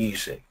 I love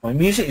music. My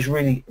music is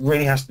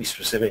really has to be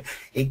specific.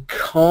 It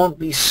can't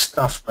be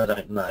stuff I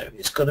don't know.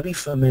 It's got to be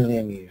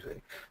familiar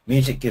music.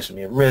 Music gives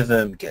me a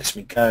rhythm, gets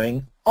me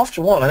going.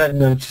 After a while, I don't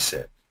notice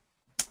it.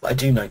 But I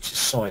do notice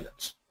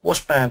silence.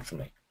 What's bad for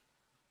me?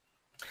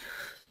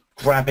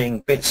 Grabbing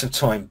bits of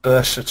time,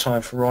 bursts of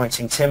time for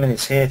writing, 10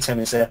 minutes here, 10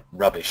 minutes there,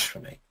 rubbish for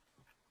me.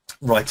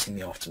 Writing in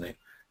the afternoon,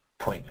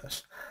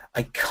 pointless.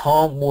 I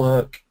can't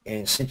work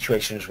in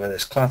situations where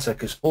there's clutter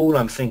because all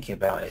I'm thinking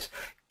about is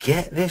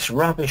get this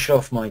rubbish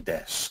off my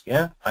desk.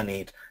 Yeah, I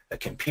need a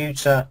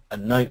computer, a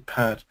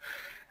notepad,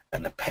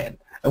 and a pen.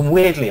 And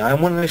weirdly,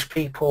 I'm one of those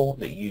people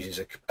that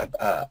uses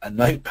a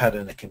notepad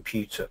and a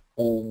computer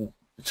all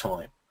the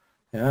time.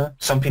 Yeah,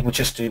 some people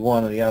just do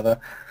one or the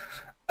other.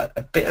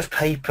 A bit of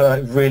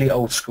paper, really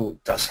old school,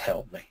 does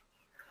help me.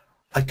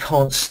 I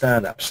can't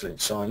stand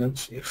absolute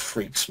silence. It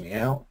freaks me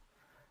out.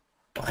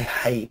 But I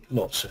hate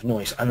lots of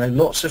noise. I know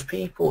lots of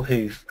people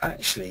who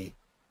actually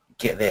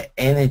get their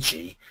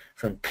energy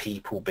from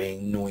people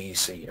being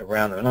noisy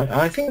around them. And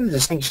I think the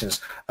distinction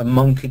is a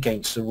monk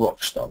against a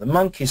rock star. The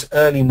monk is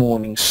early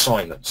morning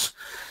silence,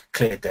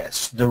 clear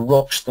desk. The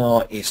rock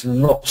star is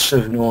lots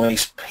of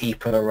noise,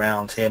 people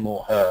around him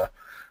or her.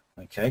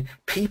 Okay,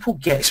 people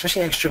get,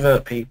 especially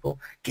extrovert people,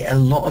 get a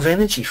lot of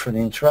energy from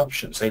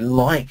interruptions. They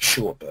like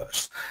short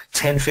bursts,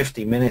 10,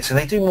 15 minutes, and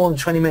they do more than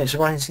 20 minutes of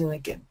writing and they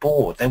get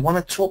bored. They want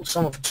to talk to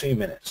someone for 2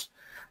 minutes.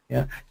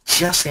 Yeah,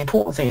 just the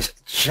important thing is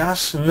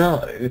just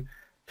know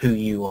who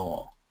you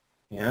are.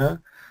 Yeah,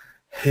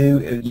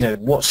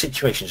 what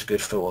situations are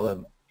good for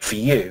them, for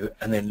you,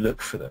 and then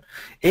look for them.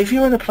 If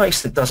you're in a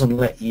place that doesn't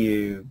let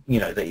you,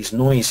 that is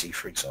noisy,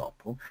 for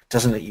example,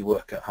 doesn't let you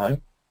work at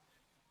home,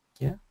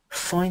 yeah.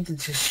 Find a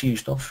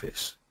disused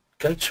office.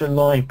 Go to a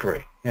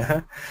library.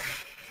 Yeah.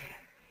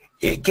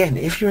 Again,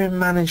 if you're in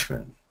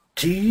management,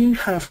 do you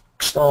have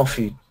staff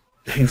who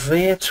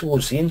veer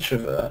towards the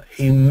introvert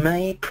who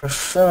may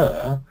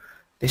prefer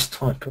this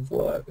type of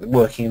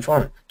working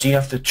environment? Do you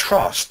have the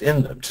trust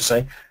in them to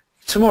say,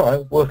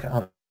 tomorrow, work at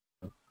home?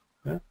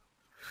 Yeah?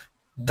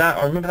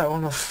 I remember that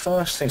one of the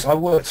first things. I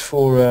worked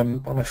for,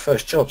 one of my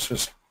first jobs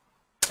was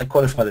I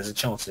qualified as a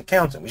chartered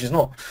accountant, which is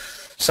not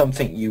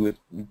something you would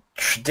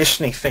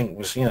traditionally think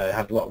was,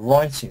 had a lot of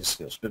writing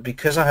skills, but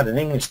because I had an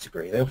English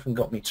degree, they often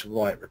got me to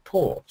write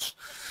reports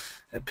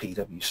at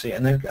PwC,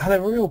 and they had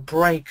a real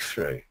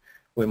breakthrough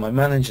where my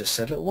manager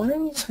said, look, why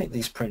don't you take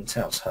these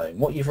printouts home,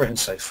 what you've written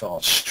so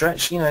far,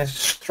 stretch,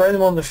 throw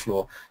them on the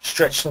floor,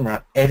 stretch them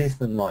around, edit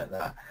them like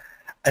that,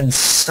 and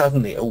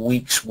suddenly a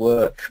week's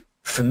work,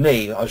 for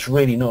me, I was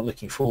really not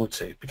looking forward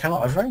to, became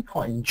a very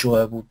quite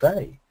enjoyable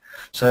day.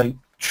 So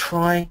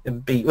try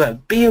and be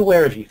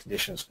aware of your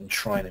conditions and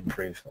try and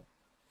improve them.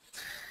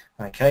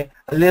 Okay,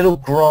 a little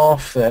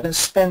graph there. Let's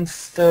spend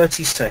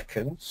 30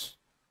 seconds.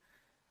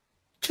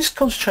 Just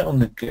concentrate on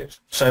the good.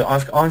 So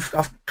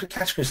I've put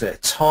categories there: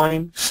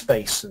 time,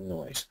 space, and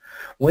noise.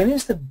 When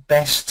is the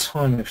best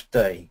time of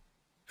day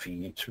for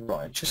you to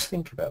write? Just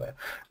think about that.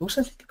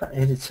 Also think about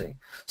editing.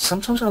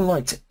 Sometimes I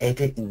like to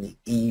edit in the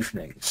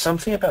evening.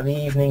 Something about the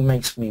evening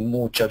makes me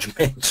more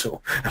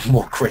judgmental and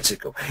more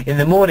critical. In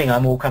the morning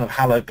I'm all kind of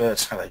hello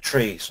birds, hello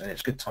trees, and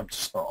it's a good time to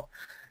start.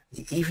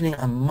 In the evening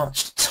I'm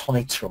much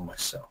tighter on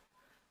myself.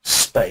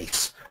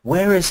 Space.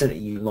 Where is it that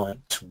you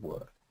like to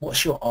work?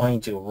 What's your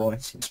ideal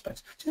writing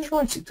space? Just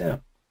write it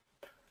down.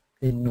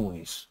 Then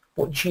noise.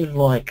 What do you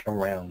like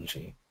around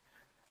you?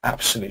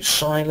 Absolute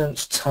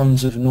silence,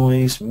 tons of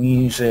noise,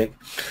 music.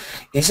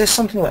 Is there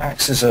something that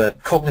acts as a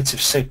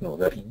cognitive signal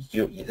that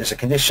there's a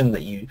condition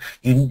that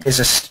there's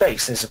a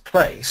space, there's a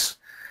place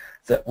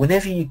that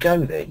whenever you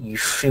go there you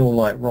feel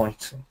like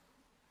writing?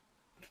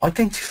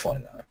 Identify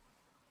that.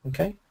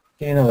 Okay?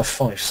 Give me another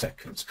 5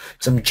 seconds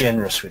because I'm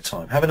generous with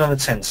time. Have another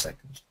 10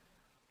 seconds.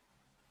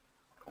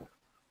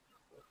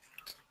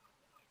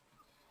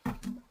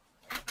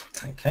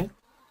 Okay.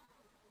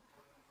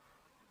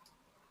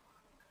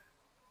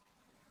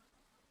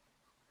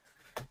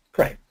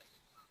 Great.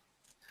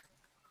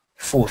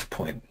 Fourth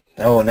point.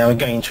 Oh, now we're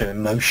going into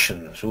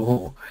emotions.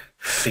 Ooh,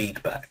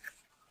 feedback.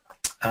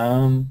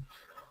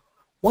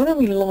 Why don't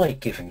we like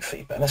giving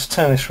feedback? Let's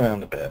turn this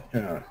around a bit.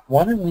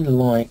 Why don't we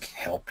like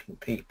helping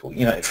people?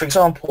 For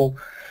example,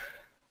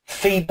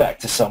 feedback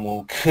to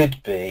someone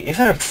could be, if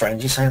they're a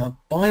friend, you say, like,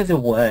 by the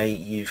way,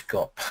 you've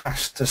got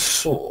pasta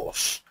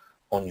sauce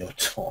on your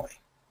tie.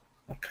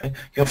 Okay,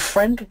 your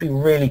friend would be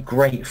really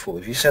grateful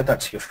if you said that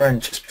to your friend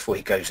just before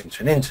he goes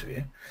into an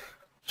interview.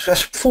 So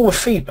that's a form of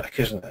feedback,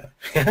 isn't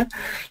it?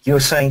 You're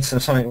saying to them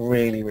something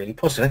really, really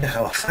positive. They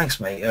go, oh, thanks,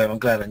 mate. I'm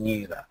glad I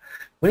knew that.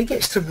 When it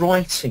gets to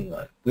writing,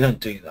 though, we don't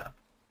do that.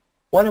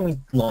 Why don't we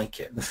like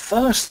it? The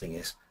first thing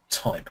is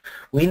type.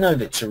 We know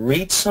that to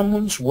read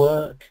someone's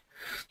work,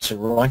 to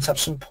write up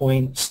some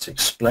points, to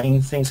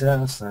explain things they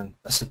don't understand,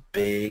 that's a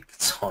big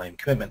time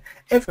commitment.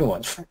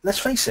 Let's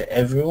face it,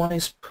 everyone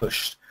is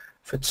pushed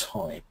for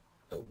time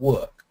at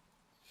work.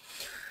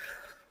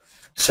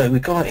 So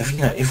we've got,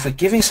 if we're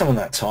giving someone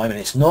that time and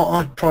it's not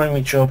our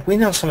primary job, we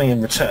want something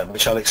in return,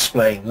 which I'll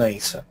explain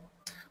later.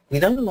 We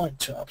don't like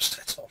to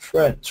upset our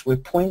friends. We're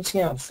pointing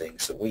out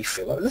things that we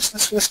feel like,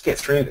 let's get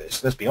through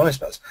this, let's be honest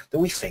about this, that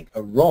we think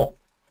are wrong.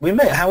 We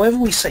may, however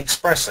we say,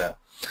 express it,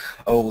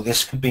 oh,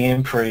 this could be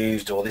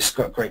improved, or this has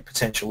got great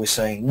potential, we're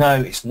saying,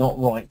 no, it's not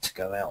right to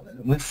go out there.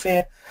 And we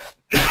fear,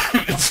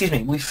 excuse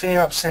me, we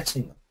fear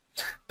upsetting them.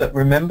 But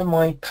remember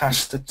my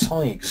pasta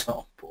tie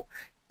example.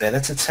 Better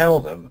to tell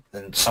them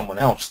than someone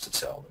else to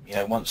tell them. You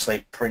know, once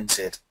they've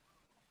printed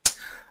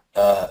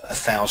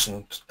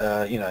 1,000,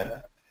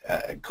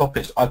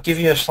 copies. I'll give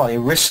you a slightly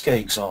risky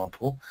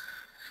example.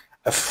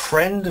 A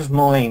friend of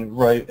mine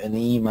wrote an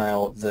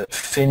email that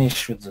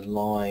finished with the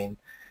line,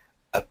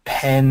 "A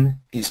pen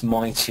is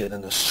mightier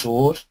than a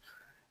sword,"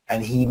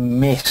 and he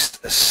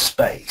missed a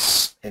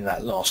space in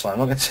that last line. I'm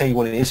not going to tell you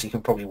what it is. You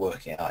can probably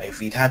work it out. If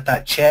he'd had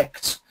that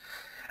checked,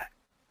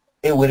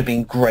 it would have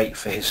been great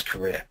for his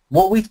career.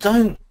 What we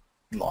don't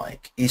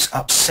like is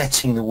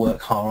upsetting the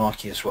work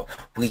hierarchy as well.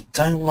 We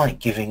don't like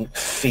giving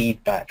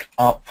feedback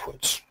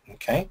upwards.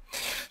 Okay,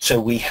 so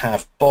we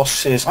have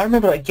bosses. I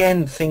remember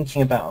again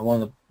thinking about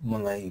one of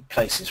the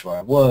places where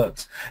I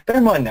worked. Bear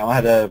in mind now, I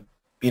had a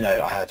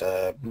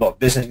lot of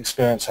business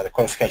experience. I had a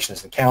qualification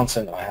as an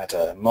accountant. I had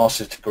a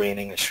master's degree in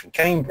English from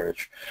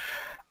Cambridge,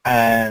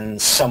 and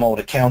some old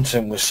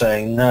accountant was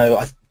saying, "No,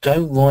 I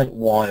don't like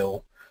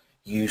while,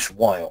 use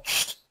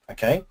whilst."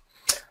 Okay,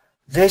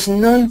 there's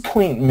no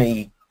point in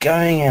me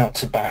going out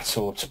to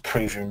battle to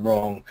prove him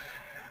wrong,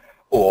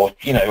 or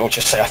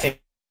just say I think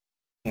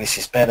this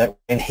is better,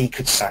 and he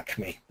could sack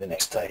me the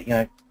next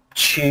day.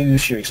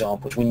 Choose your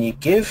examples. When you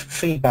give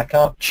feedback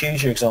up,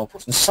 choose your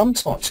examples. And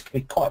sometimes it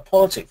can be quite a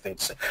politic thing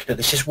to say, look,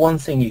 there's just one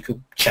thing you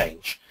could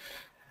change.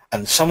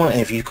 And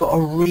if you've got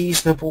a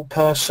reasonable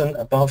person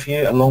above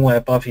you, a long way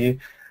above you,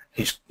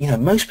 who's,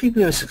 most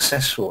people who are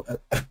successful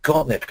have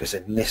got there because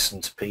they've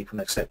listened to people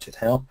and accepted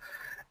help.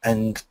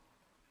 And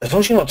as long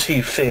as you're not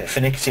too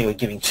finicky or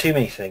giving too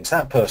many things,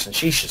 that person,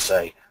 she should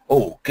say,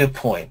 "Oh, good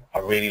point. I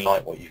really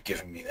like what you've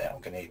given me there.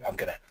 I'm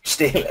gonna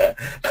steal it,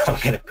 but I'm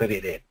gonna put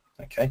it in."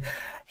 Okay.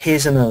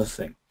 Here's another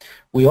thing.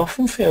 We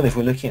often feel if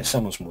we're looking at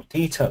someone's more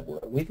detailed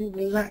work, we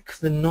lack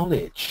the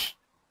knowledge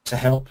to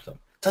help them.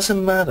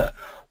 Doesn't matter.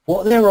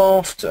 What they're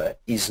after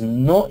is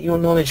not your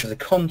knowledge of the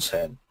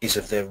content, it's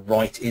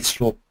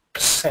your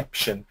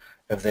perception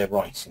of their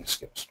writing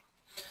skills.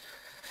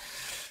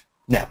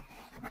 Now,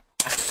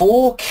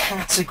 4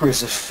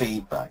 categories of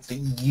feedback that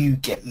you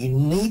get. You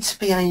need to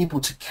be able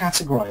to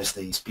categorize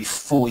these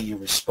before you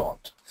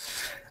respond.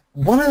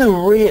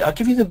 I'll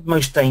give you the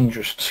most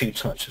dangerous 2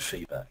 types of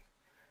feedback.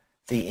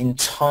 The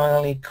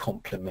entirely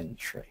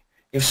complimentary.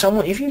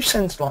 If you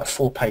send like a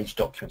 4-page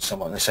document to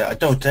someone and they say,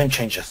 don't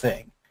change a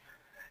thing,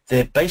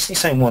 they're basically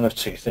saying one of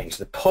 2 things.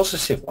 The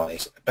positive one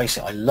is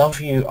basically, I love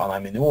you and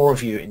I'm in awe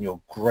of you and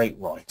you're a great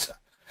writer.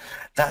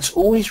 That's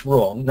always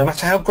wrong, no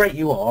matter how great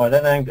you are. I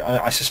don't know,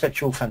 I suspect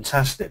you're all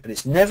fantastic, but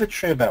it's never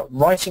true about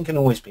writing can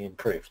always be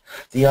improved.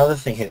 The other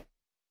thing here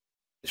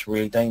is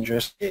really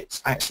dangerous.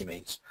 It actually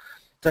means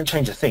don't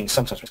change a thing.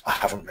 Sometimes I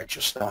haven't read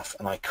your stuff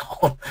and I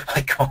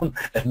can't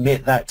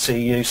admit that to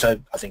you, so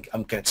I think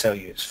I'm going to tell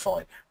you it's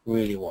fine.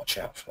 Really watch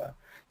out for that.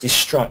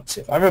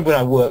 Destructive. I remember when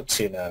I worked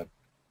in an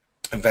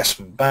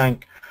investment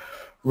bank,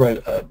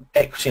 wrote an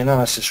equity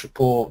analysis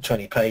report,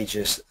 20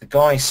 pages. The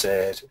guy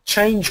said,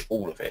 change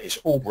all of it. It's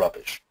all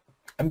rubbish.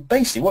 And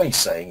basically what he's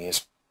saying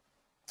is,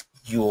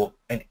 you're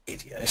an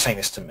idiot. He's saying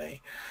this to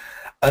me.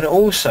 And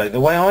also the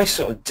way I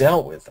sort of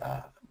dealt with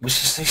that was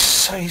just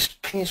his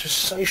opinions were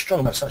so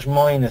strong about such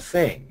minor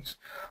things.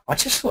 I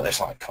just thought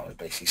there's like kind of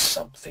basically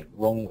something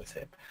wrong with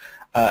him.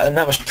 And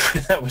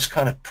that was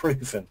kind of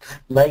proven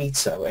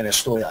later in a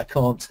story that I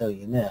can't tell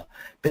you now.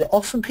 But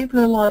often people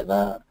are like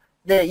that.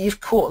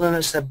 You've caught them,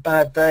 it's their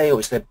bad day or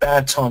it's their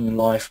bad time in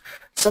life.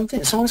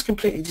 Someone's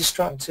completely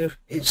destructive.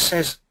 It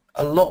says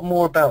a lot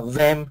more about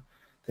them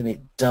than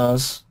it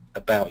does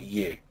about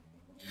you.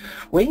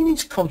 Where you need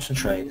to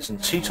concentrate is on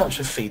 2 types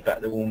of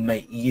feedback that will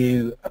make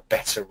you a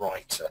better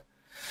writer.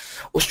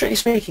 Well, strictly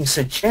speaking,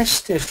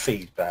 suggestive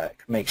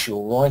feedback makes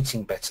your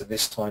writing better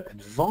this time.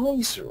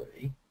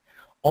 Advisory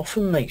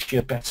often makes you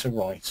a better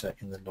writer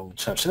in the long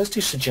term. So let's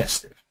do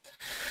suggestive.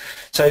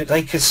 So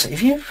they could say,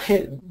 if you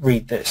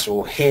read this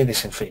or hear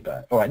this in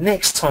feedback, all right,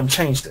 next time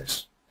change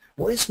this.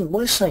 What it's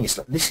saying is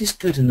that this is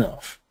good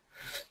enough.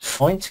 It's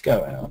fine to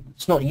go out.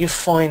 It's not your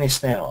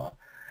finest hour.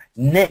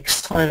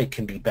 Next time it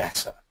can be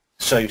better.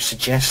 So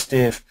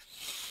suggestive,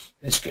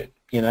 it's good,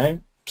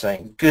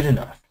 saying good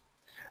enough.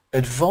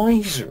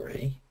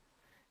 Advisory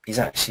is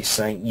actually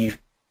saying you've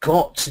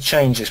got to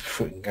change this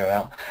before it can go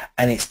out,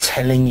 and it's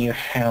telling you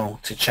how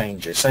to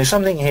change it. So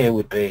something here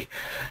would be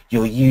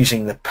you're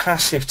using the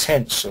passive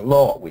tense a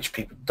lot, which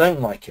people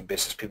don't like in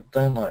business, people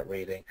don't like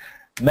reading.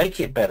 Make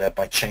it better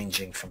by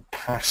changing from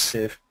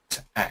passive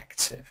to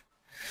active.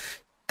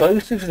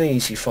 Both of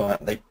these you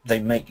find they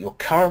make your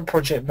current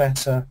project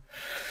better.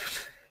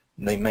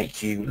 They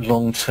make you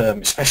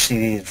long-term, especially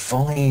the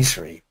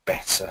advisory,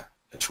 better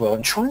as well.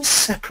 And try and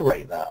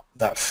separate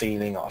that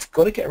feeling. I've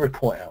got to get a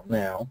report out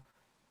now,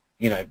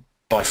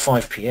 by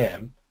 5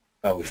 p.m.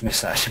 Oh, we've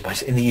missed that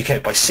actually, in the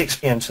UK by 6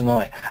 p.m.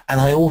 tonight. And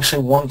I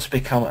also want to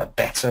become a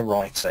better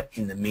writer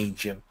in the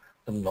medium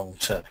and long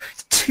term.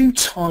 Two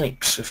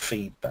types of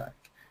feedback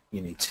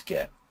you need to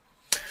get.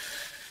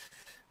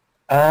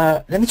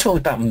 Let me talk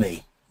about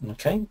me,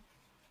 okay?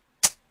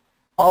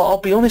 I'll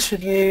be honest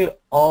with you,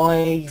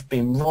 I've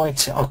been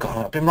writing, oh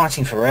God, I've been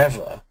writing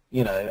forever,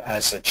 you know,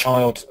 as a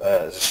child,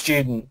 as a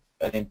student,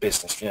 and in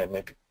business, you know,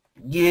 maybe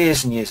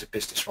years and years of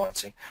business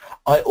writing.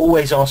 I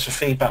always ask for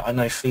feedback. I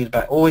know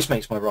feedback always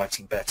makes my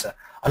writing better.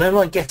 I don't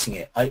like getting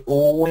it. I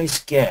always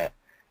get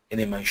an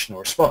emotional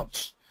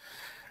response.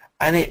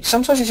 And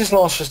sometimes it just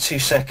lasts for 2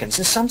 seconds,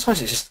 and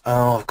sometimes it's just,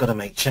 oh, I've got to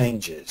make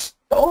changes.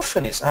 But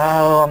often it's,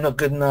 oh, I'm not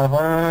good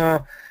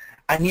enough,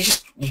 and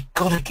you've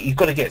got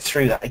to get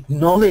through that.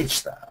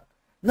 Acknowledge that.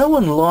 No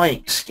one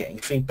likes getting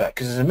feedback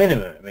because, as a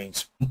minimum, it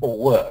means more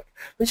work.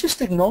 But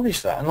just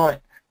acknowledge that, and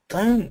like,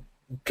 don't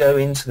go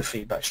into the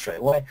feedback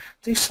straight away.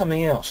 Do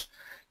something else.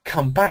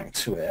 Come back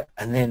to it,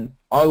 and then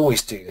I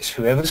always do this.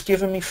 Whoever's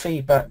given me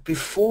feedback,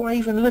 before I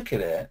even look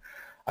at it,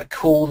 I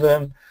call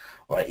them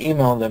or I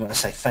email them and I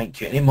say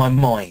thank you. And in my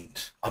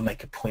mind, I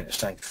make a point of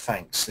saying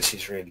thanks. This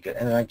is really good,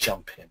 and then I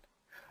jump in.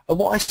 And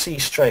what I see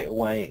straight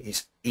away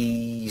is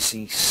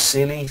easy,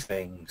 silly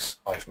things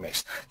I've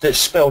missed that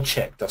spell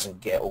check doesn't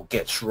get or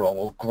gets wrong,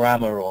 or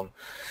grammar on,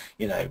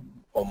 you know,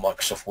 on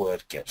Microsoft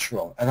Word gets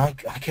wrong, and I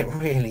get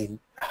really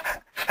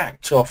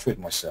hacked off with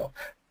myself.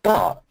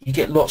 But you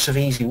get lots of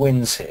easy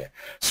wins here.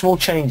 Small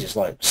changes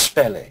like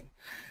spelling,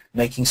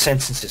 making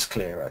sentences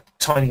clearer,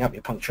 tidying up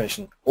your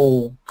punctuation,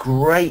 all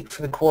great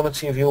for the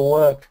quality of your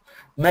work.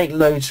 Make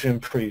loads of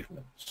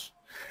improvements.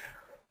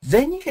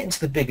 Then you get into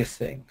the bigger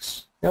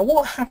things. Now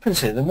what happens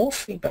here, the more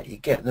feedback you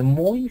get, the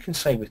more you can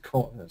say with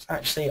confidence,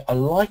 actually I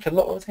like a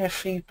lot of their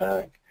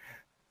feedback,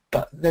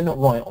 but they're not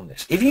right on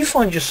this. If you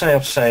find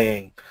yourself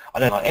saying, I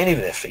don't like any of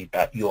their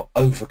feedback, you're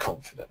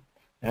overconfident,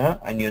 yeah?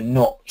 And you're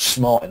not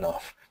smart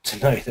enough to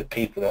know that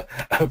people are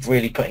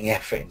really putting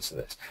effort into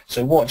this.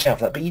 So watch out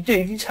for that. But you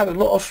just have a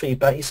lot of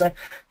feedback. You say,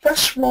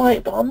 that's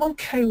right, but I'm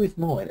okay with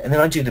mine. And then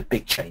I do the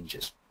big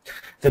changes.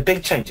 The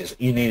big changes,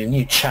 you need a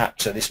new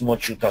chapter, this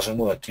module doesn't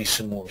work, do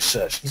some more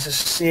research. These are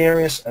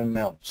serious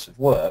amounts of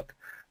work.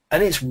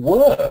 And it's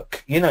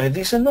work. You know,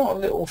 these are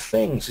not little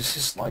things. This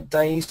is like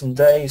days and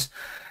days,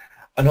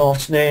 an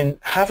afternoon,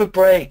 have a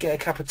break, get a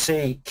cup of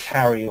tea,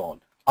 carry on.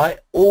 I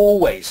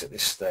always, at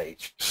this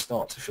stage,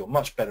 start to feel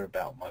much better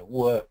about my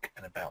work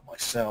and about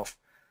myself.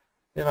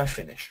 Then I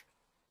finish.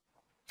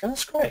 And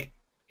that's great.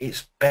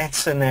 It's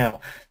better now.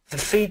 The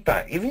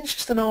feedback, even if it's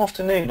just an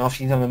afternoon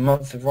after you've done a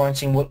month of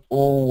writing, will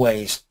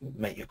always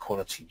make your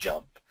quality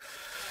jump.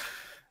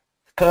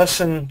 The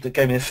person that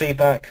gave me the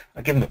feedback,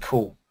 I give them a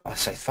call. I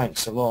say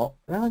thanks a lot.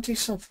 And then I do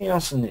something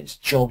else and it's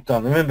job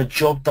done. Remember,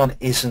 job done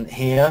isn't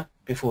here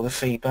before the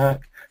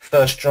feedback.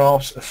 First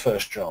drafts are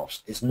first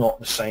drafts. It's not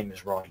the same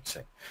as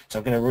writing. So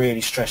I'm going to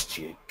really stress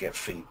to you, get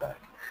feedback.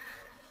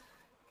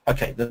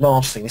 Okay, the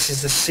last thing, this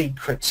is the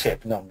secret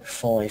tip, number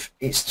 5.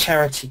 It's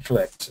charity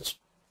collectors.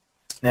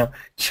 Now,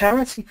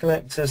 charity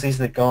collectors, these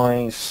are the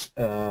guys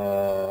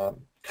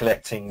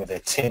collecting with their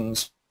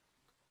tins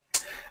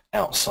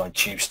outside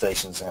tube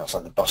stations,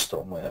 outside the bus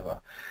stop and whatever.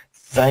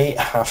 They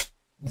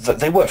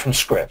work from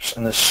scripts,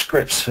 and the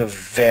scripts are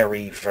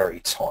very,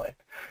 very tight.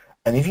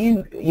 And if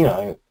you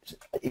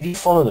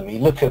follow them, you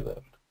look at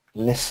them,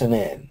 listen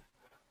in,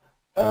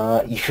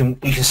 you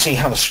can see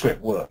how the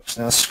script works.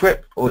 Now the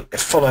script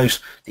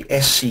follows the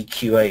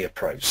SCQA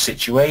approach: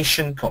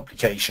 situation,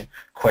 complication,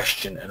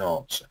 question, and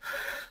answer.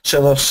 So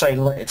they'll say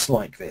it's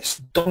like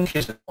this: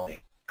 donkeys are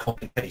like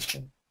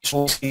complication. It's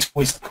always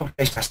the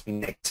complication has to be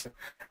negative.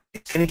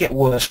 It's going to get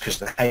worse because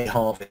the hay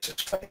harvest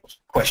has failed.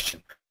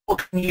 Question: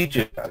 what can you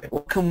do about it?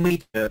 What can we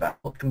do about it?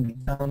 What can be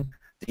done?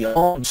 The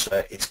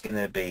answer is going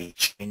to be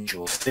change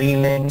your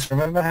feelings.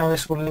 Remember how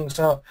this all links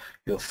up?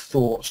 Your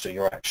thoughts to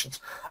your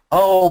actions.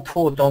 Oh,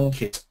 poor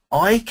donkeys.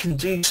 I can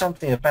do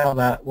something about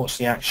that. What's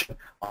the action?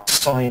 I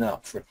sign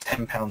up for a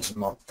 £10 a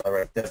month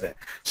direct debit.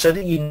 So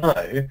that you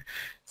know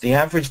the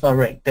average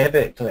direct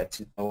debit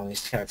collected by one of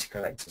these charity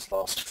collectors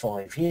lasts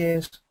 5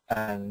 years,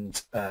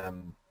 and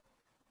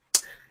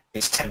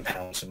it's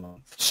 £10 a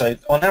month. So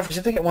on average,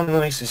 if they get one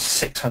of these,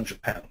 it's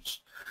 £600.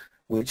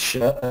 Which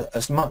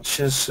as much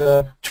as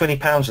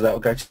 £20 of that will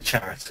go to the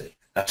charity.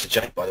 That's a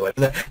joke, by the way.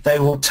 But they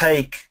will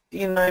take,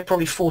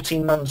 probably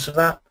 14 months of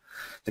that,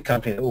 the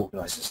company that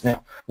organises.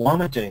 Now, why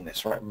am I doing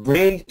this? Right,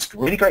 it's a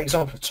really great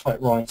example of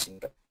tight writing,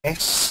 but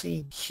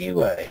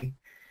SCQA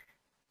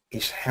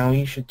is how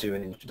you should do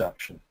an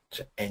introduction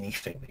to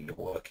anything that you're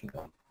working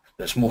on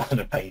that's more than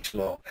a page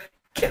long.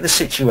 Get the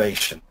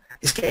situation.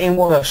 It's getting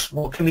worse.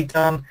 What can be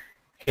done?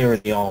 Here are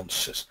the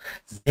answers.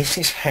 This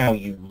is how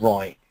you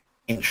write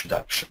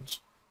introductions.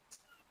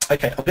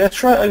 Okay, I'm going to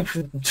throw it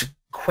open to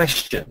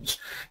questions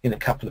in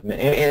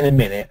a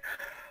minute.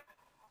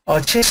 I'll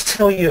just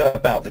tell you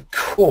about the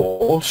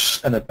course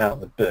and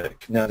about the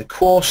book. Now, the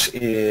course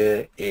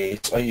is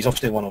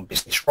obviously one on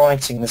business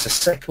writing. There's a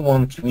second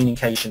one,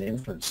 communication,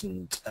 influence,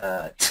 and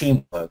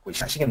teamwork, which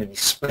is actually going to be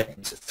split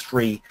into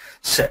 3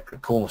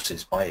 separate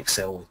courses by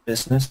Excel with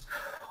Business.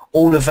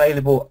 All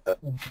available.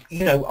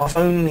 You know, I've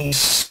only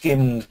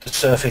skimmed the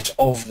surface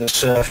of the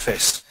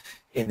surface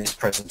in this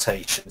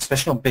presentation,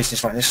 especially on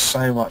business writing. There's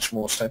so much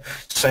more,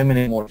 so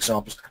many more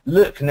examples.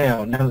 Look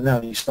now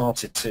that you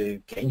started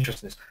to get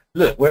interested in this,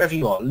 look wherever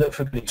you are, look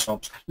for good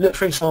examples. Look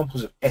for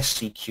examples of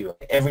SCQA.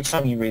 Every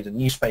time you read a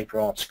newspaper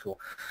article,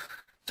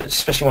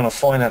 especially one on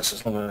finance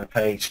that's on a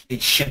page,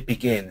 it should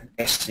begin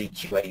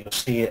SCQA. You'll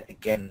see it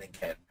again and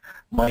again.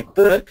 My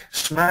book,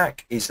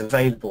 Smack, is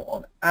available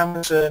on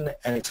Amazon,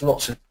 and it's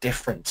lots of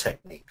different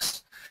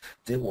techniques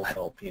that will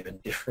help you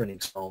and different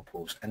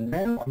examples. And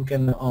now I'm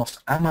going to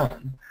ask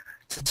Aman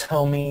to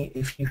tell me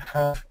if you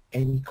have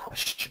any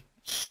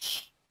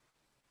questions.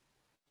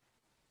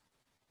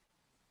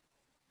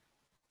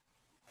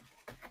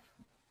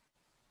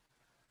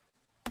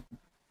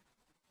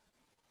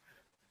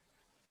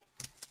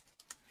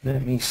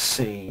 Let me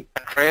see.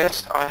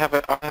 Andreas, I have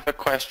a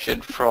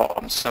question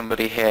from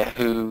somebody here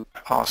who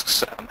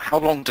asks, how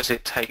long does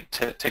it take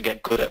to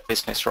get good at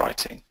business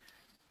writing?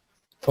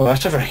 Well,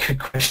 that's a very good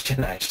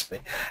question, actually.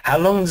 How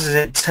long does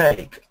it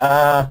take?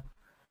 I'm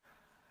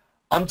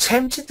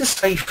tempted to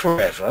say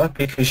forever,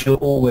 because you're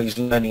always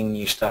learning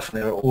new stuff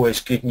and there are always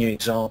good new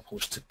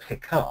examples to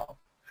pick up.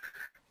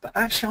 But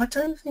actually, I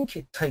don't think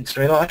it takes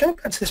very long. I go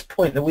back to this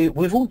point that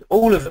we've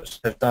all of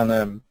us have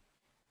done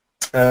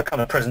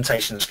kind of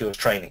presentation skills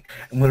training,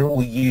 and we're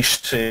all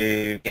used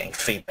to getting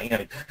feedback. You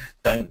know,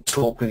 don't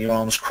talk with your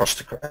arms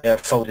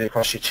folded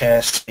across your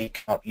chest,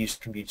 speak up, use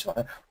the computer.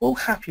 We're all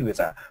happy with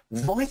that.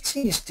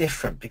 Writing is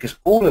different, because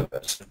all of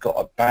us have got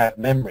a bad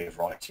memory of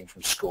writing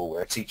from school,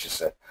 where a teacher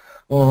said,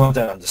 "Oh, I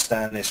don't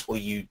understand this," or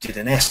you did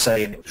an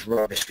essay and it was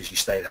rubbish because you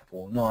stayed up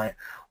all night,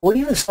 or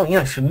even something. You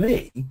know, for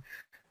me,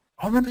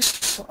 I remember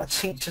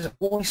teachers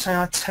always saying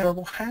I had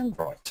terrible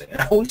handwriting,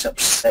 and it always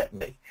upset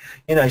me.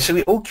 You know, so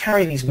we all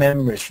carry these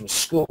memories from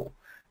school.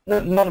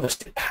 None of us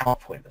did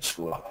PowerPoint at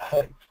school, I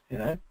hope, you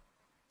know.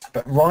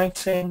 But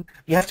writing,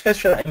 you have to go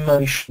through that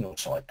emotional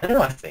side. And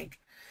I think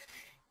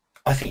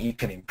you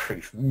can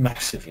improve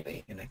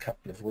massively in a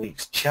couple of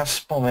weeks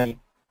just by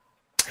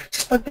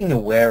being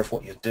aware of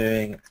what you're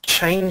doing.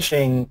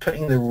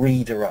 Putting the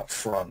reader up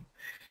front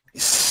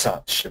is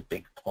such a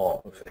big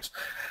part of this.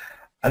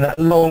 And that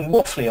long,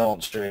 waffly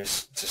answer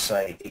is to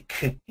say it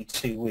could be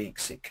 2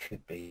 weeks, it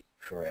could be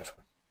forever.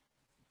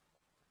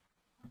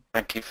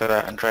 Thank you for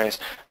that, Andreas.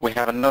 We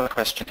have another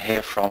question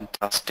here from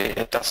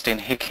Dustin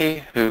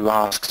Hickey, who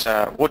asks,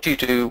 what do you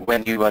do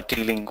when you are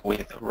dealing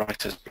with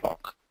writer's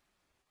block?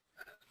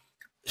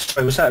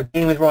 So was that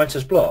dealing with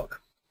writer's block?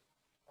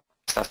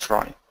 That's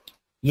right.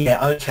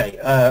 Yeah, okay.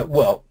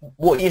 Well,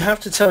 what you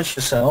have to tell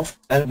yourself,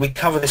 and we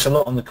cover this a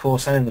lot on the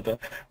course and in the book,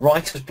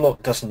 writer's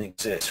block doesn't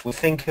exist. We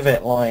think of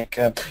it like,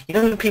 you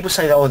know when people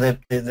say, oh,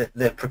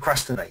 they're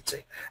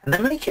procrastinating, and they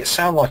make it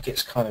sound like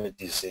it's kind of a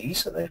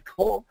disease that they've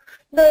caught.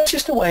 No, it's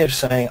just a way of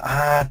saying,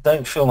 I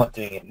don't feel like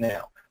doing it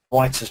now.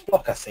 Writer's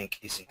block, I think,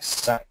 is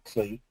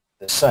exactly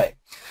the same.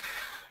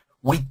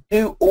 We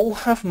do all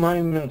have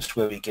moments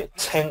where we get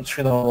tense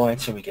with our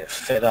writing, we get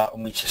fed up,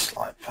 and we just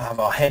like have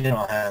our head in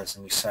our hands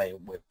and we say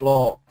we're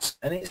blocked.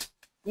 And it's,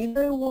 you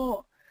know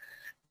what?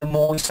 The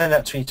more we say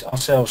that to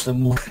ourselves, the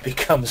more it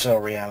becomes our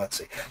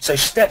reality. So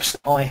steps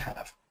that I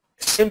have,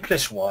 the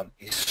simplest one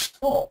is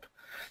stop.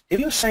 If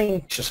you're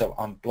saying to yourself,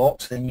 I'm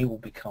blocked, then you will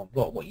become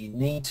blocked. What you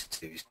need to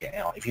do is get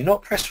out. If you're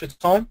not pressed for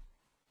time,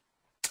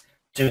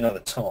 do another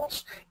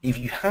task. If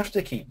you have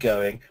to keep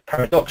going,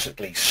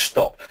 paradoxically,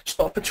 stop.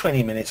 Stop for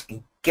 20 minutes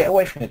and get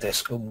away from your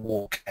desk and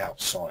walk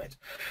outside.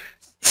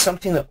 It's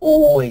something that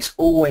always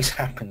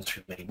happens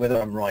with me, whether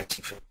I'm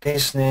writing for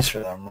business,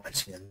 whether I'm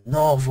writing a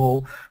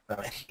novel, whether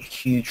I'm writing a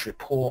huge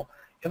report.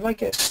 If I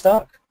get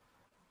stuck,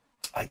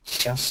 I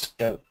just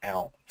go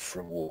out for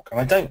a walk. And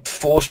I don't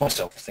force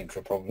myself to think of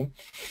a problem.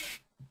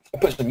 I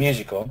put some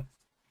music on.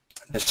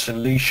 The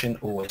solution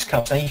always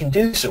comes. Now you can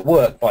do this at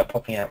work by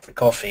popping out for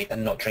coffee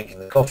and not drinking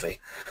the coffee,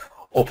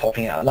 or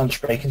popping out at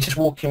lunch break and just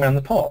walking around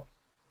the park.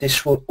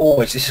 This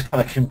is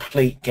kind of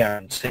complete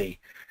guarantee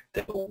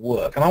that it will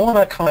work. And I want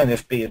to kind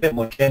of be a bit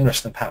more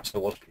generous than perhaps I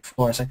was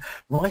before and say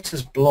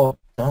writer's block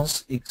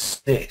does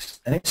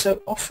exist, and it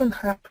so often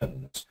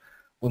happens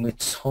when we're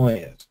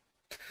tired.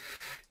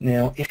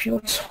 Now, if you're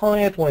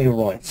tired while you're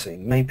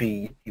writing,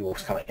 maybe you're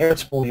kind of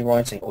irritable while you're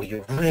writing, or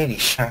you're really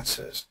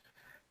shattered,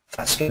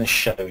 that's going to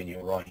show in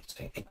your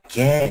writing.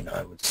 Again,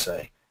 I would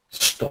say,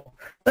 stop.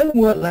 Don't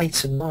work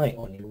late at night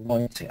on your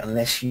writing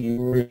unless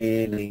you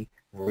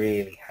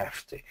really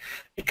have to,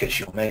 because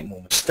you'll make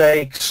more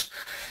mistakes,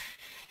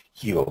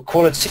 your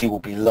quality will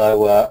be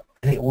lower,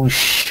 and it will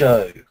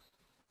show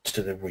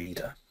to the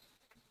reader.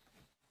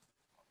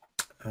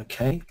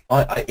 Okay,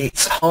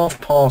 it's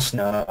past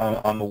now.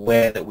 I'm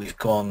aware that we've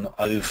gone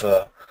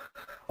over.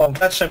 Well, I'm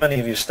glad so many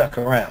of you stuck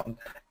around.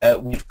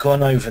 we've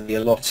gone over the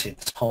allotted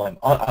time.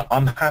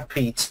 I'm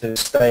happy to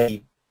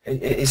stay.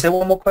 Is there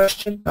one more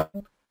question?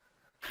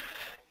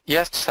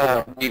 Yes,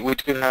 we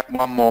do have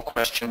one more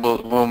question.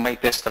 We'll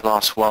make this the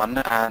last one,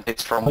 and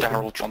it's from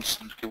Daryl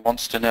Johnson, who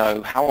wants to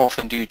know, how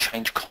often do you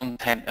change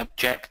content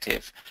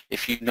objective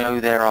if you know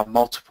there are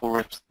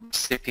multiple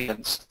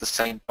recipients of the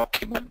same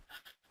document?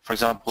 For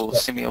example,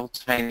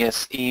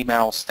 simultaneous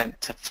emails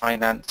sent to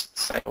finance,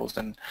 sales,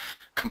 and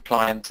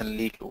compliance and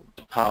legal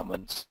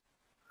departments.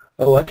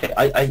 Oh, okay.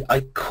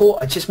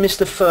 I just missed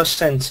the first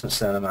sentence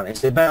there, man.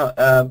 It's about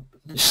the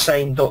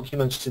same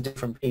documents to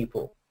different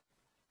people.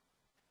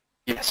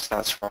 Yes,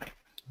 that's right.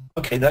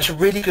 Okay, that's a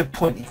really good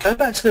point. You go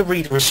back to the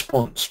reader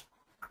response.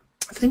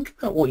 Think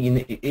about what you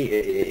need.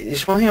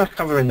 It's one thing I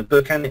cover in the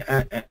book and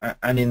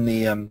in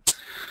the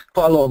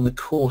quite a lot in the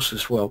course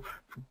as well.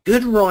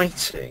 Good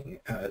writing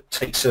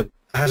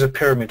has a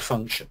pyramid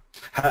function,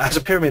 has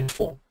a pyramid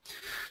form.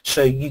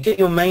 So you get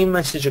your main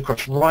message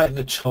across right at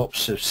the top,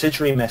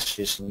 subsidiary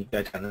messages, and you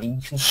go down, and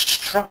you can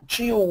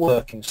structure your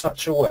work in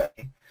such a way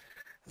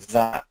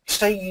that,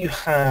 say you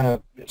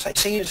have, say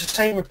it's the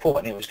same report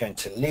and it was going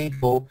to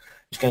legal,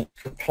 it was going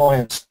to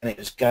compliance, and it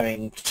was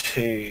going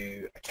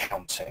to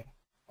accounting.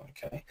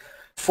 Okay,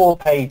 4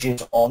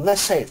 pages on,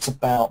 let's say it's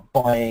about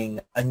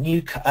buying a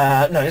new,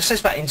 let's say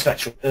it's about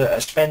intellectual,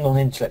 spend on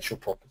intellectual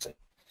property.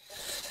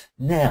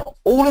 Now,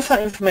 all of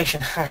that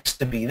information has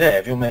to be there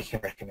if you're making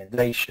a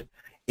recommendation.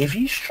 If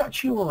you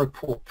structure your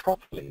report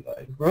properly,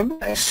 though,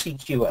 remember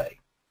SCQA.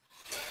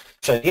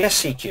 So the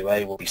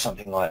SCQA will be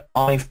something like,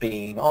 I've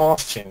been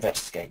asked to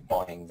investigate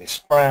buying this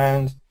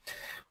brand.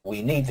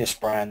 We need this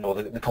brand, or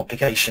the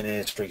complication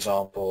is, for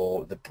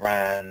example, the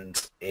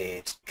brand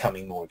is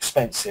becoming more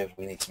expensive.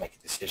 We need to make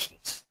a decision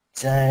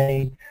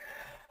today.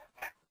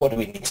 What do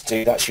we need to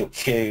do? That's your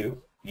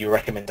cue, your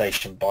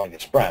recommendation, buy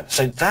this brand.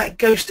 So that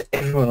goes to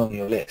everyone on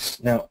your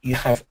list. Now, you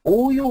have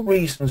all your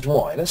reasons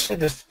why. Let's say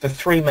the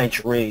 3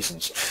 major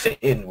reasons fit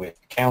in with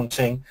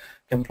accounting,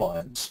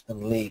 compliance,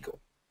 and legal.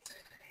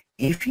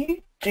 If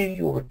you do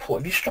your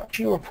report, if you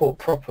structure your report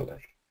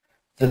properly,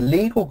 the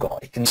legal guy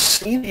can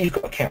see that you've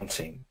got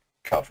accounting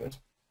covered,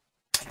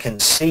 can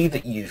see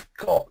that you've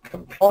got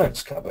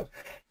compliance covered,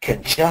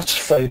 can just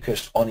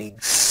focus on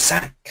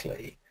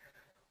exactly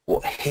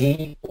what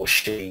he or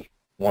she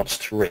wants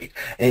to read.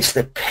 And it's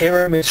the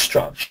pyramid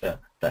structure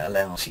that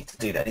allows you to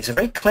do that. It's a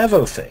very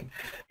clever thing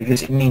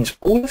because it means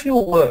all of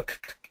your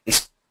work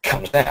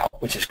comes out,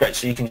 which is great.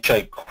 So you can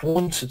show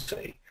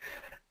quantity,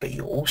 but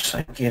you're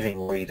also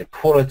giving reader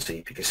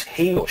quality because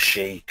he or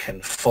she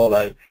can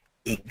follow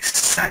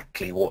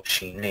exactly what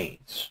she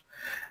needs.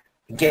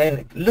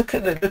 Again, look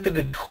at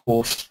the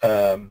course,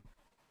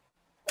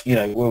 you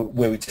know,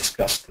 where we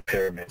discussed the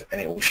pyramid, and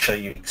it will show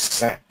you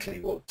exactly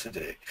what to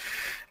do.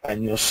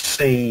 And you'll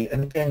see,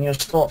 and again, you'll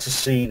start to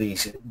see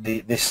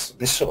this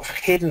sort of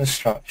hidden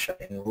structure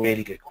in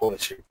really good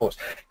quality reports.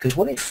 Because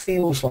what it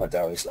feels like,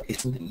 Darryl, is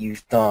that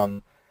you've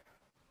done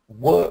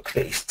work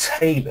that is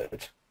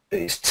tailored. That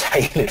is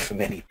tailored for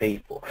many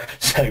people.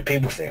 So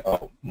people think,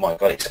 oh my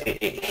God,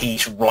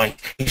 he's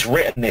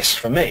written this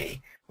for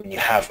me, when you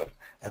haven't.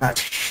 And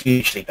that's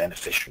hugely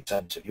beneficial in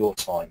terms of your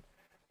time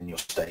and your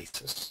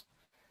status.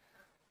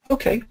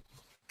 Okay,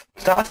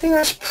 so I think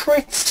that's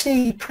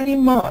pretty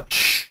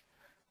much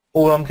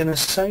all I'm going to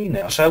say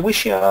now. So I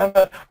wish you,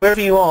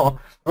 wherever you are,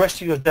 the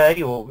rest of your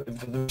day or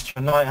the rest of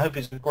your night, I hope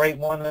it's a great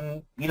one.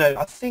 And, you know,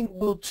 I think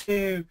we'll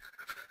do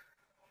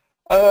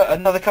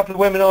another couple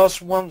of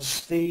webinars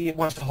once the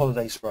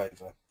holidays are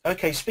over.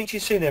 Okay, speak to you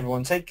soon,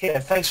 everyone. Take care.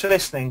 Thanks for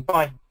listening.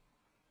 Bye.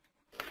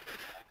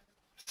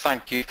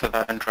 Thank you for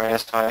that,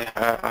 Andreas.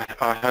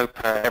 I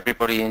hope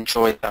everybody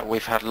enjoyed that.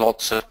 We've had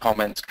lots of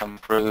comments come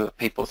through,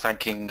 people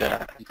thanking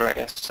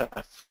Andreas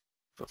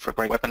for a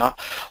great webinar.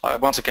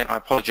 Once again, I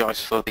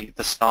apologise for the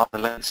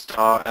late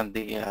start and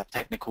the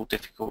technical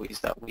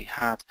difficulties that we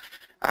had,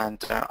 and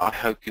I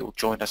hope you'll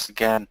join us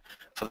again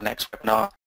for the next webinar.